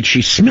she ate,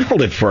 she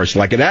smelled it first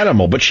like an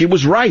animal, but she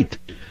was right.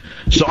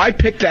 So I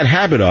picked that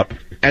habit up,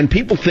 and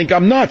people think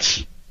I'm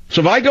nuts.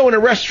 So if I go in a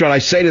restaurant, I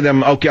say to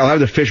them, okay, I'll have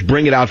the fish,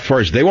 bring it out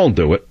first. They won't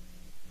do it.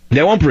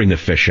 They won't bring the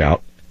fish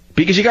out.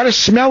 Because you got to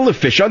smell the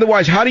fish.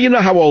 Otherwise, how do you know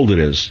how old it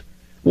is?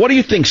 What do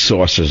you think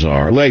sauces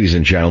are? Ladies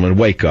and gentlemen,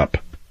 wake up.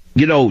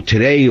 You know,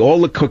 today,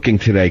 all the cooking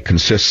today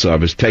consists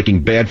of is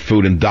taking bad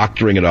food and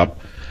doctoring it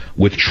up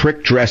with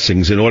trick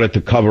dressings in order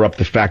to cover up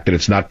the fact that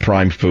it's not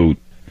prime food.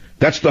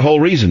 That's the whole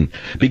reason.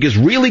 Because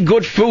really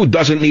good food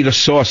doesn't need a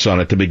sauce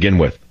on it to begin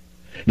with.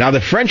 Now,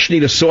 the French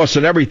need a sauce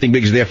on everything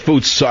because their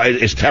food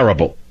is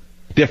terrible.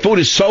 Their food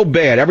is so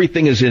bad,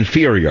 everything is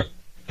inferior.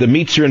 The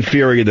meats are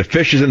inferior, the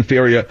fish is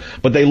inferior,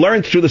 but they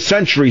learned through the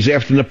centuries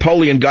after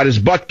Napoleon got his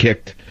butt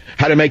kicked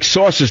how to make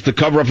sauces to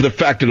cover up for the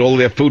fact that all of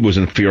their food was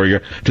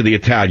inferior to the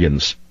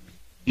Italians.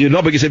 You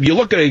know, because if you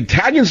look at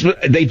Italians,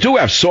 they do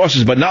have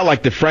sauces, but not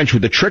like the French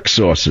with the trick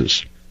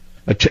sauces.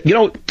 You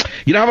know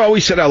how I've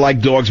always said I like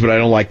dogs, but I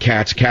don't like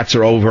cats. Dogs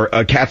are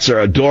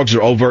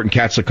overt and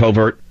cats are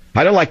covert.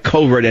 I don't like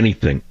covert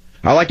anything.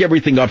 I like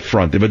everything up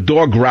front. If a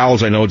dog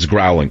growls, I know it's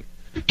growling.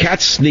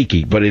 Cat's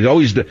sneaky, but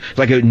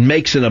it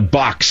makes in a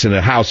box in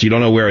a house. You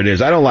don't know where it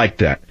is. I don't like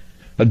that.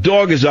 A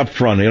dog is up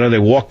front. You know, they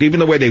walk. Even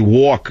the way they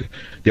walk,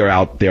 they're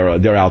out there.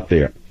 They're out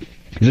there.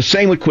 It's the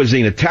same with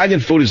cuisine.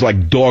 Italian food is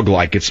like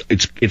dog-like.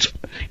 It's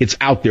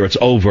out there. It's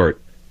overt.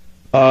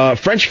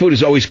 French food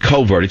is always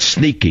covert. It's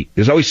sneaky.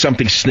 There's always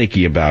something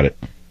sneaky about it.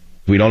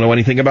 We don't know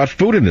anything about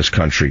food in this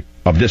country,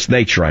 of this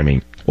nature, I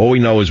mean. All we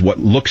know is what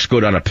looks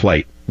good on a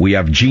plate. We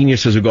have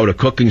geniuses who go to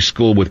cooking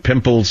school with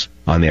pimples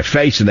on their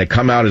face, and they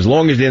come out as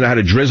long as they know how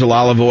to drizzle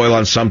olive oil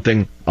on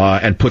something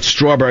and put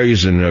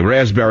strawberries and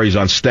raspberries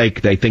on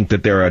steak. They think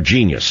that they're a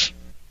genius.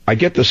 I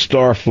get the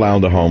star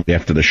flounder home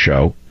after the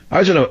show. I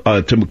was in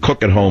a to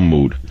cook at home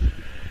mood.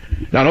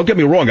 Now, don't get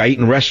me wrong. I eat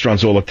in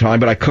restaurants all the time,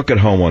 but I cook at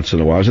home once in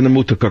a while. I was in the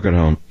mood to cook at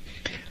home.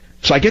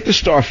 So I get the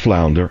star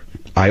flounder,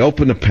 I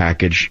open the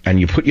package, and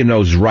you put your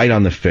nose right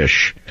on the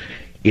fish.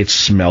 It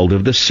smelled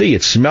of the sea.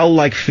 It smelled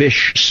like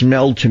fish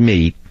smelled to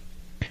me.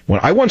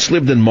 When I once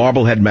lived in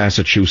Marblehead,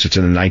 Massachusetts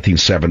in the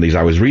 1970s,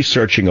 I was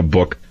researching a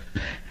book,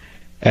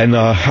 and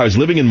I was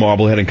living in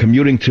Marblehead and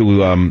commuting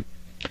to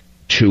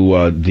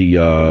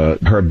the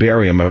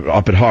herbarium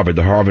up at Harvard,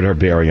 the Harvard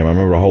Herbarium. I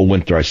remember a whole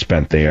winter I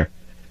spent there.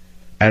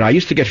 And I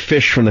used to get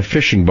fish from the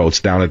fishing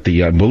boats down at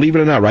the, believe it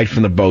or not, right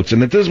from the boats.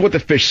 And this is what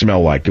the fish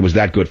smelled like. It was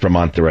that good from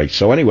Monterey.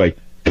 So anyway,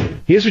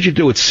 here's what you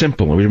do. It's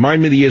simple. It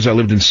reminded me of the years I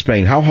lived in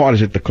Spain. How hard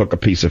is it to cook a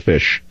piece of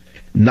fish?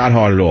 Not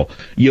hard at all.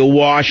 You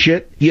wash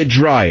it, you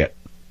dry it.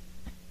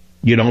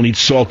 You don't need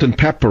salt and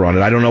pepper on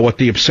it. I don't know what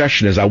the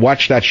obsession is. I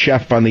watched that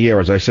chef on the air.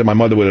 As I said, my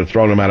mother would have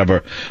thrown him out of her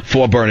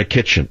 4-burner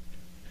kitchen.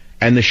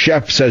 And the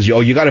chef says,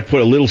 oh, you got to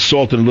put a little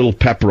salt and a little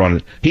pepper on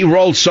it. He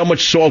rolled so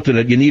much salt in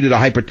it, you needed a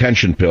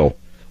hypertension pill.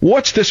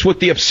 What's this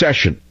with the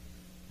obsession?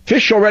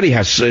 Fish already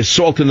has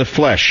salt in the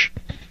flesh.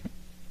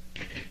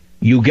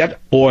 You get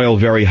oil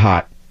very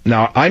hot.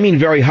 Now, I mean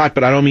very hot,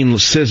 but I don't mean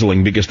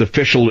sizzling, because the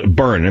fish will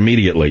burn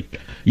immediately.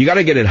 You got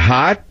to get it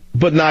hot,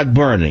 but not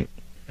burning.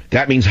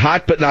 That means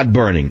hot, but not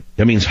burning.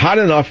 That means hot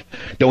enough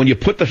that when you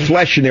put the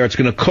flesh in there, it's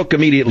going to cook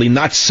immediately,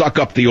 not suck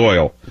up the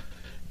oil.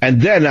 And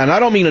then, and I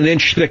don't mean an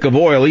inch thick of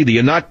oil either,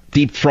 you're not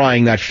deep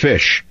frying that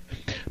fish.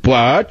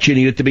 But you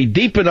need it to be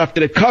deep enough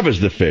that it covers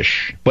the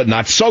fish, but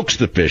not soaks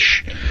the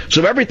fish.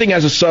 So everything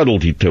has a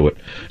subtlety to it.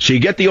 So you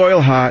get the oil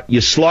hot,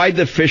 you slide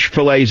the fish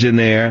fillets in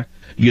there,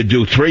 you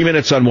do 3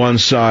 minutes on one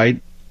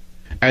side,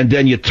 and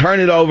then you turn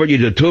it over, you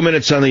do 2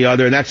 minutes on the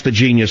other, and that's the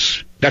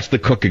genius, that's the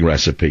cooking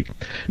recipe.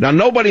 Now,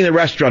 nobody in the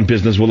restaurant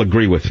business will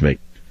agree with me,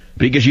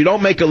 because you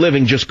don't make a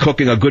living just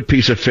cooking a good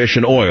piece of fish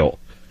in oil.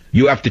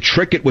 You have to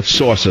trick it with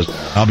sauces.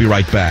 I'll be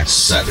right back.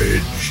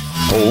 Savage.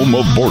 Home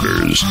of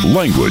borders,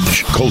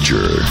 language,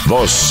 culture.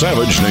 The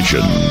Savage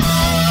Nation.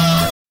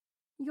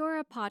 You're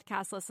a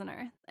podcast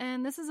listener,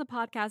 and this is a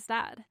podcast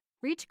ad.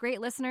 Reach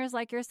great listeners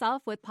like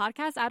yourself with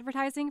podcast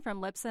advertising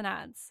from Libsyn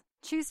Ads.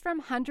 Choose from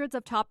hundreds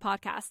of top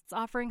podcasts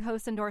offering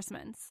host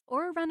endorsements,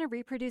 or run a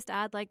reproduced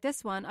ad like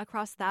this one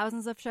across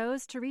thousands of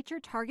shows to reach your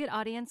target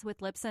audience with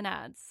Libsyn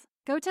Ads.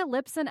 Go to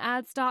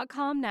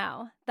libsynads.com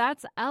now.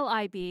 That's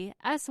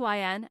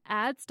LIBSYN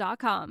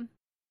ads.com.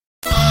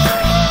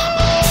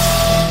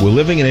 We're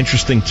living in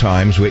interesting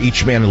times where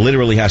each man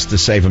literally has to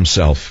save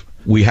himself.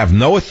 We have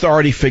no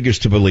authority figures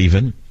to believe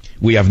in.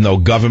 We have no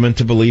government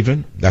to believe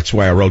in. That's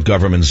why I wrote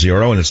Government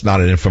Zero, and it's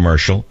not an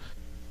infomercial.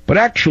 But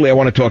actually, I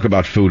want to talk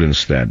about food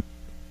instead.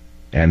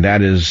 And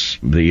that is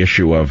the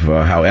issue of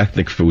how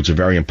ethnic foods are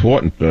very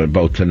important,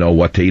 both to know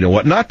what to eat and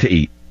what not to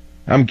eat.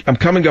 I'm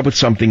coming up with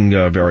something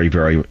very,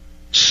 very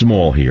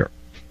small here.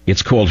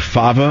 It's called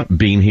fava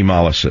bean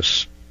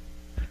hemolysis.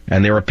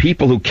 And there are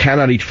people who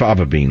cannot eat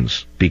fava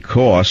beans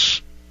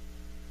because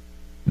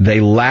they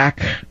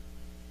lack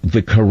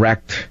the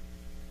correct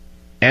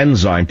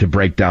enzyme to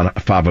break down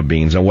fava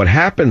beans. And what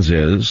happens?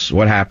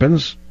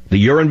 The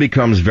urine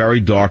becomes very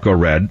dark or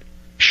red.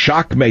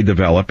 Shock may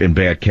develop in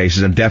bad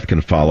cases, and death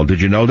can follow.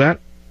 Did you know that?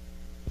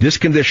 This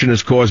condition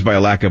is caused by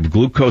a lack of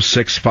glucose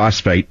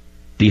 6-phosphate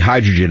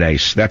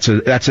dehydrogenase.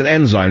 That's an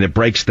enzyme that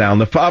breaks down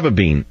the fava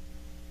bean.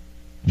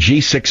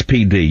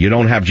 G6PD. You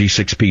don't have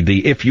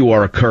G6PD if you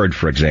are a Kurd,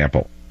 for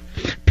example.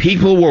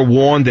 People were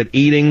warned that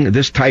eating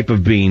this type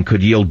of bean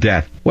could yield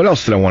death. What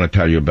else did I want to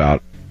tell you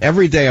about?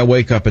 Every day I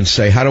wake up and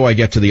say, how do I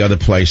get to the other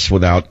place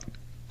without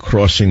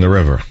crossing the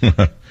river?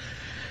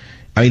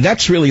 I mean,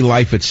 that's really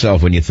life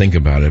itself when you think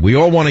about it. We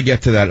all want to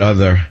get to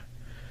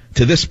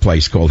this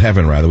place called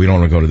heaven, rather. We don't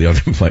want to go to the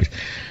other place.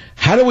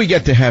 How do we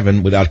get to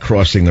heaven without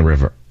crossing the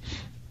river?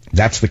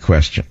 That's the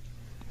question.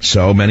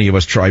 So many of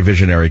us try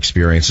visionary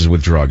experiences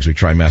with drugs. We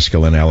try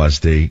mescaline,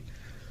 LSD,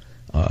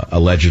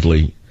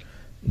 allegedly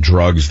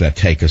drugs that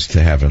take us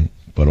to heaven.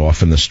 But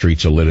often the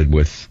streets are littered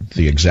with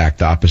the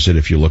exact opposite.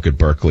 If you look at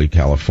Berkeley,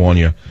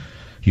 California,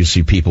 you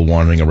see people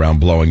wandering around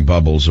blowing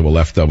bubbles who were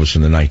leftovers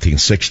from the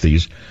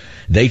 1960s.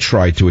 They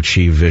tried to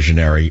achieve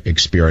visionary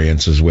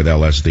experiences with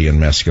LSD and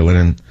mescaline,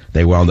 and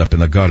they wound up in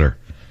the gutter.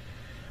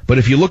 But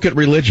if you look at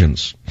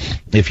religions,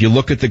 if you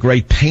look at the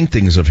great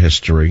paintings of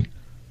history,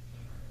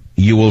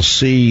 you will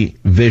see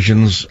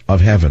visions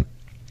of heaven.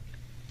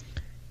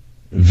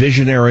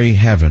 Visionary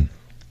heaven,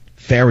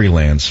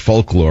 fairylands,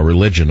 folklore,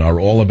 religion are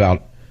all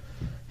about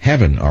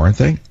heaven, aren't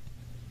they?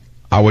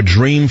 Our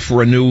dream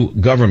for a new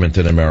government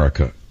in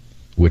America,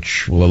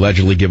 which will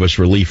allegedly give us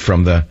relief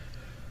from the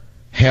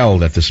hell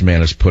that this man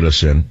has put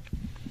us in,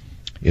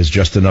 is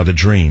just another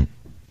dream.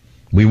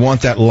 We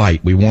want that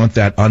light. We want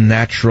that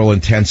unnatural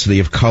intensity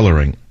of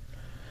coloring.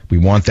 We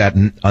want that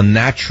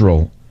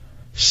unnatural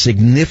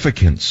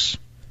significance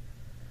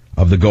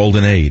of the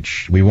golden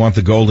age. We want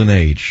the golden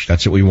age.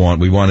 That's what we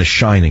want. We want a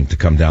shining to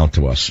come down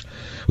to us.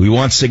 We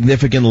want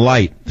significant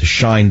light to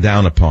shine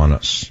down upon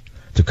us,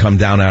 to come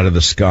down out of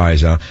the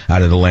skies, out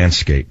of the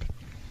landscape,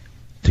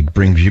 to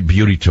bring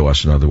beauty to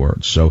us, in other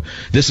words. So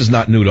this is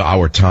not new to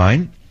our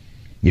time.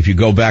 If you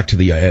go back to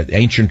the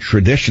ancient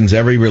traditions,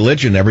 every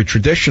religion, every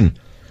tradition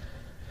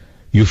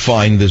you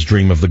find this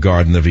dream of the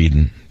Garden of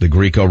Eden. The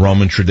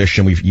Greco-Roman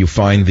tradition, you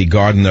find the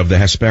Garden of the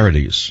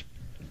Hesperides,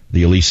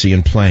 the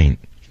Elysian Plain,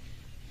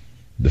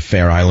 the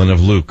fair island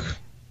of Luke,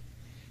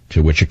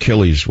 to which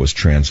Achilles was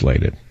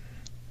translated.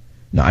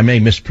 Now, I may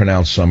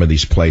mispronounce some of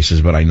these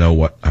places, but I know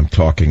what I'm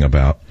talking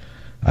about.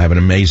 I have an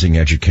amazing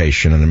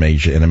education and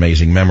an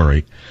amazing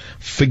memory.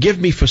 Forgive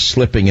me for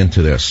slipping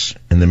into this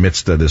in the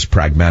midst of this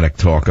pragmatic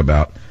talk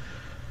about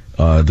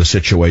the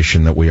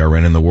situation that we are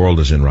in and the world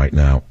is in right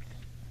now.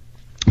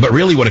 But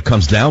really what it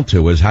comes down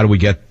to is, how do we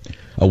get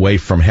away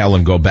from hell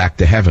and go back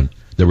to heaven,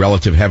 the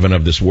relative heaven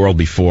of this world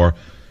before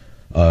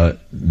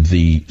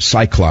the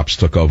Cyclops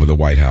took over the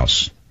White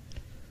House.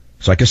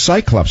 It's like a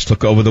Cyclops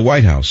took over the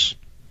White House.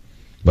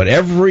 But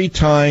every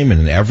time and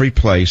in every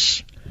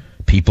place,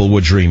 people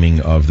were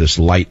dreaming of this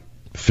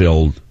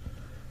light-filled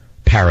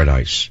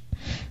paradise.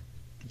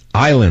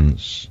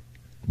 Islands.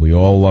 We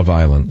all love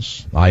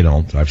islands. I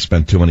don't. I've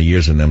spent too many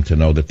years in them to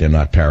know that they're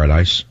not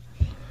paradise.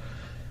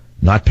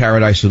 Not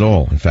paradise at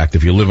all. In fact,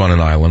 if you live on an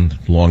island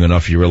long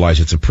enough, you realize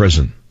it's a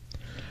prison.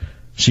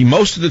 See,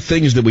 most of the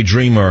things that we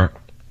dream are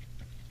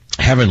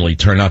heavenly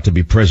turn out to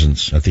be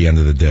prisons at the end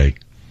of the day.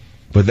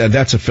 But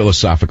that's a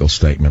philosophical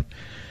statement.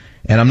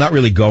 And I'm not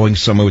really going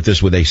somewhere with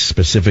this with a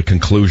specific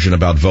conclusion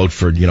about vote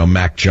for,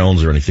 Mac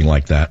Jones or anything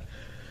like that.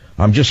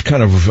 I'm just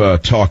kind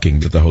of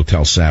talking to the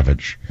Hotel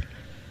Savage.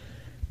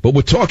 But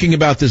we're talking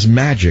about this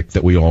magic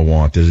that we all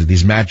want,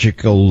 these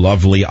magical,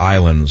 lovely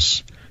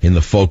islands in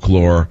the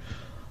folklore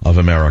of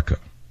America.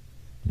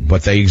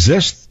 But they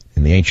exist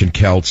in the ancient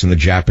Celts and the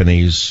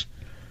Japanese.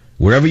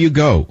 Wherever you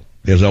go,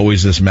 there's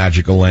always this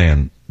magical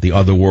land, the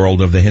other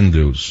world of the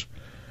Hindus,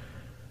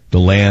 the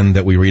land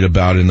that we read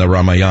about in the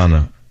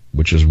Ramayana,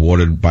 which is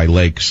watered by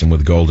lakes and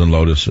with golden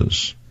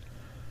lotuses.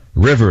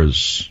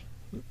 Rivers,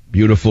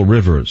 beautiful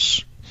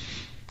rivers,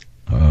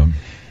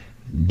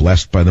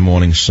 blessed by the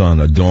morning sun,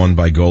 adorned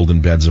by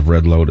golden beds of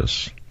red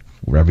lotus.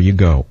 Wherever you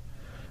go,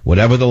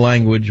 whatever the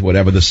language,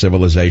 whatever the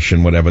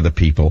civilization, whatever the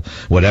people,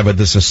 whatever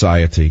the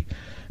society,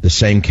 the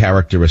same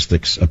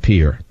characteristics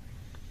appear.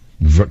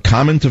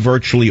 Common to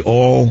virtually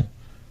all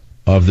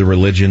of the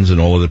religions and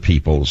all of the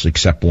peoples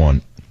except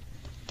one.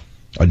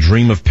 A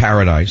dream of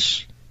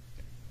paradise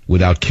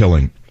without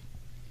killing.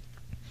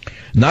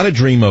 Not a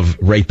dream of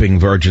raping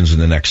virgins in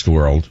the next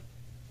world,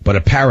 but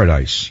a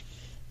paradise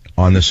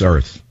on this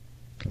earth.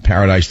 A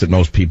paradise that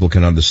most people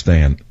can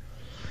understand.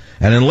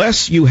 And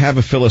unless you have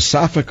a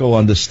philosophical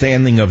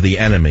understanding of the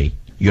enemy,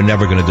 you're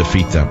never going to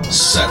defeat them.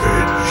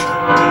 Savage.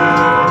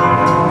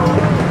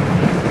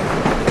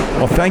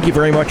 Well, thank you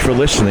very much for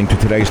listening to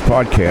today's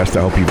podcast.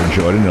 I hope you've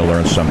enjoyed it and you'll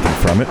learn something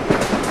from it.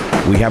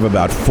 We have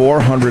about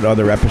 400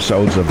 other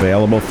episodes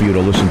available for you to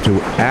listen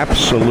to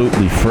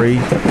absolutely free.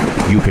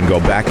 You can go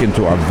back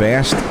into our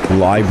vast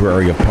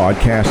library of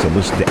podcasts and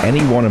listen to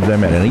any one of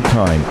them at any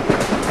time.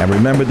 And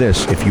remember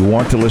this, if you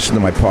want to listen to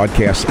my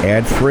podcast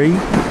ad-free,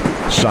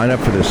 sign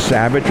up for the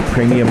Savage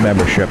Premium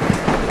membership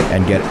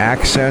and get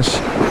access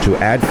to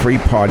ad-free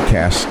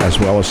podcasts as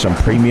well as some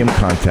premium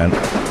content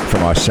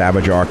from our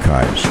Savage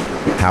archives.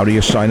 How do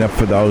you sign up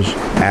for those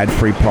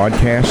ad-free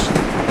podcasts?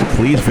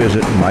 Please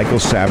visit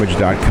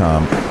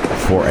michaelsavage.com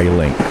for a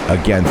link.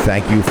 Again,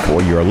 thank you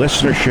for your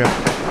listenership.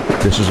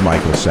 This is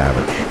Michael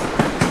Savage.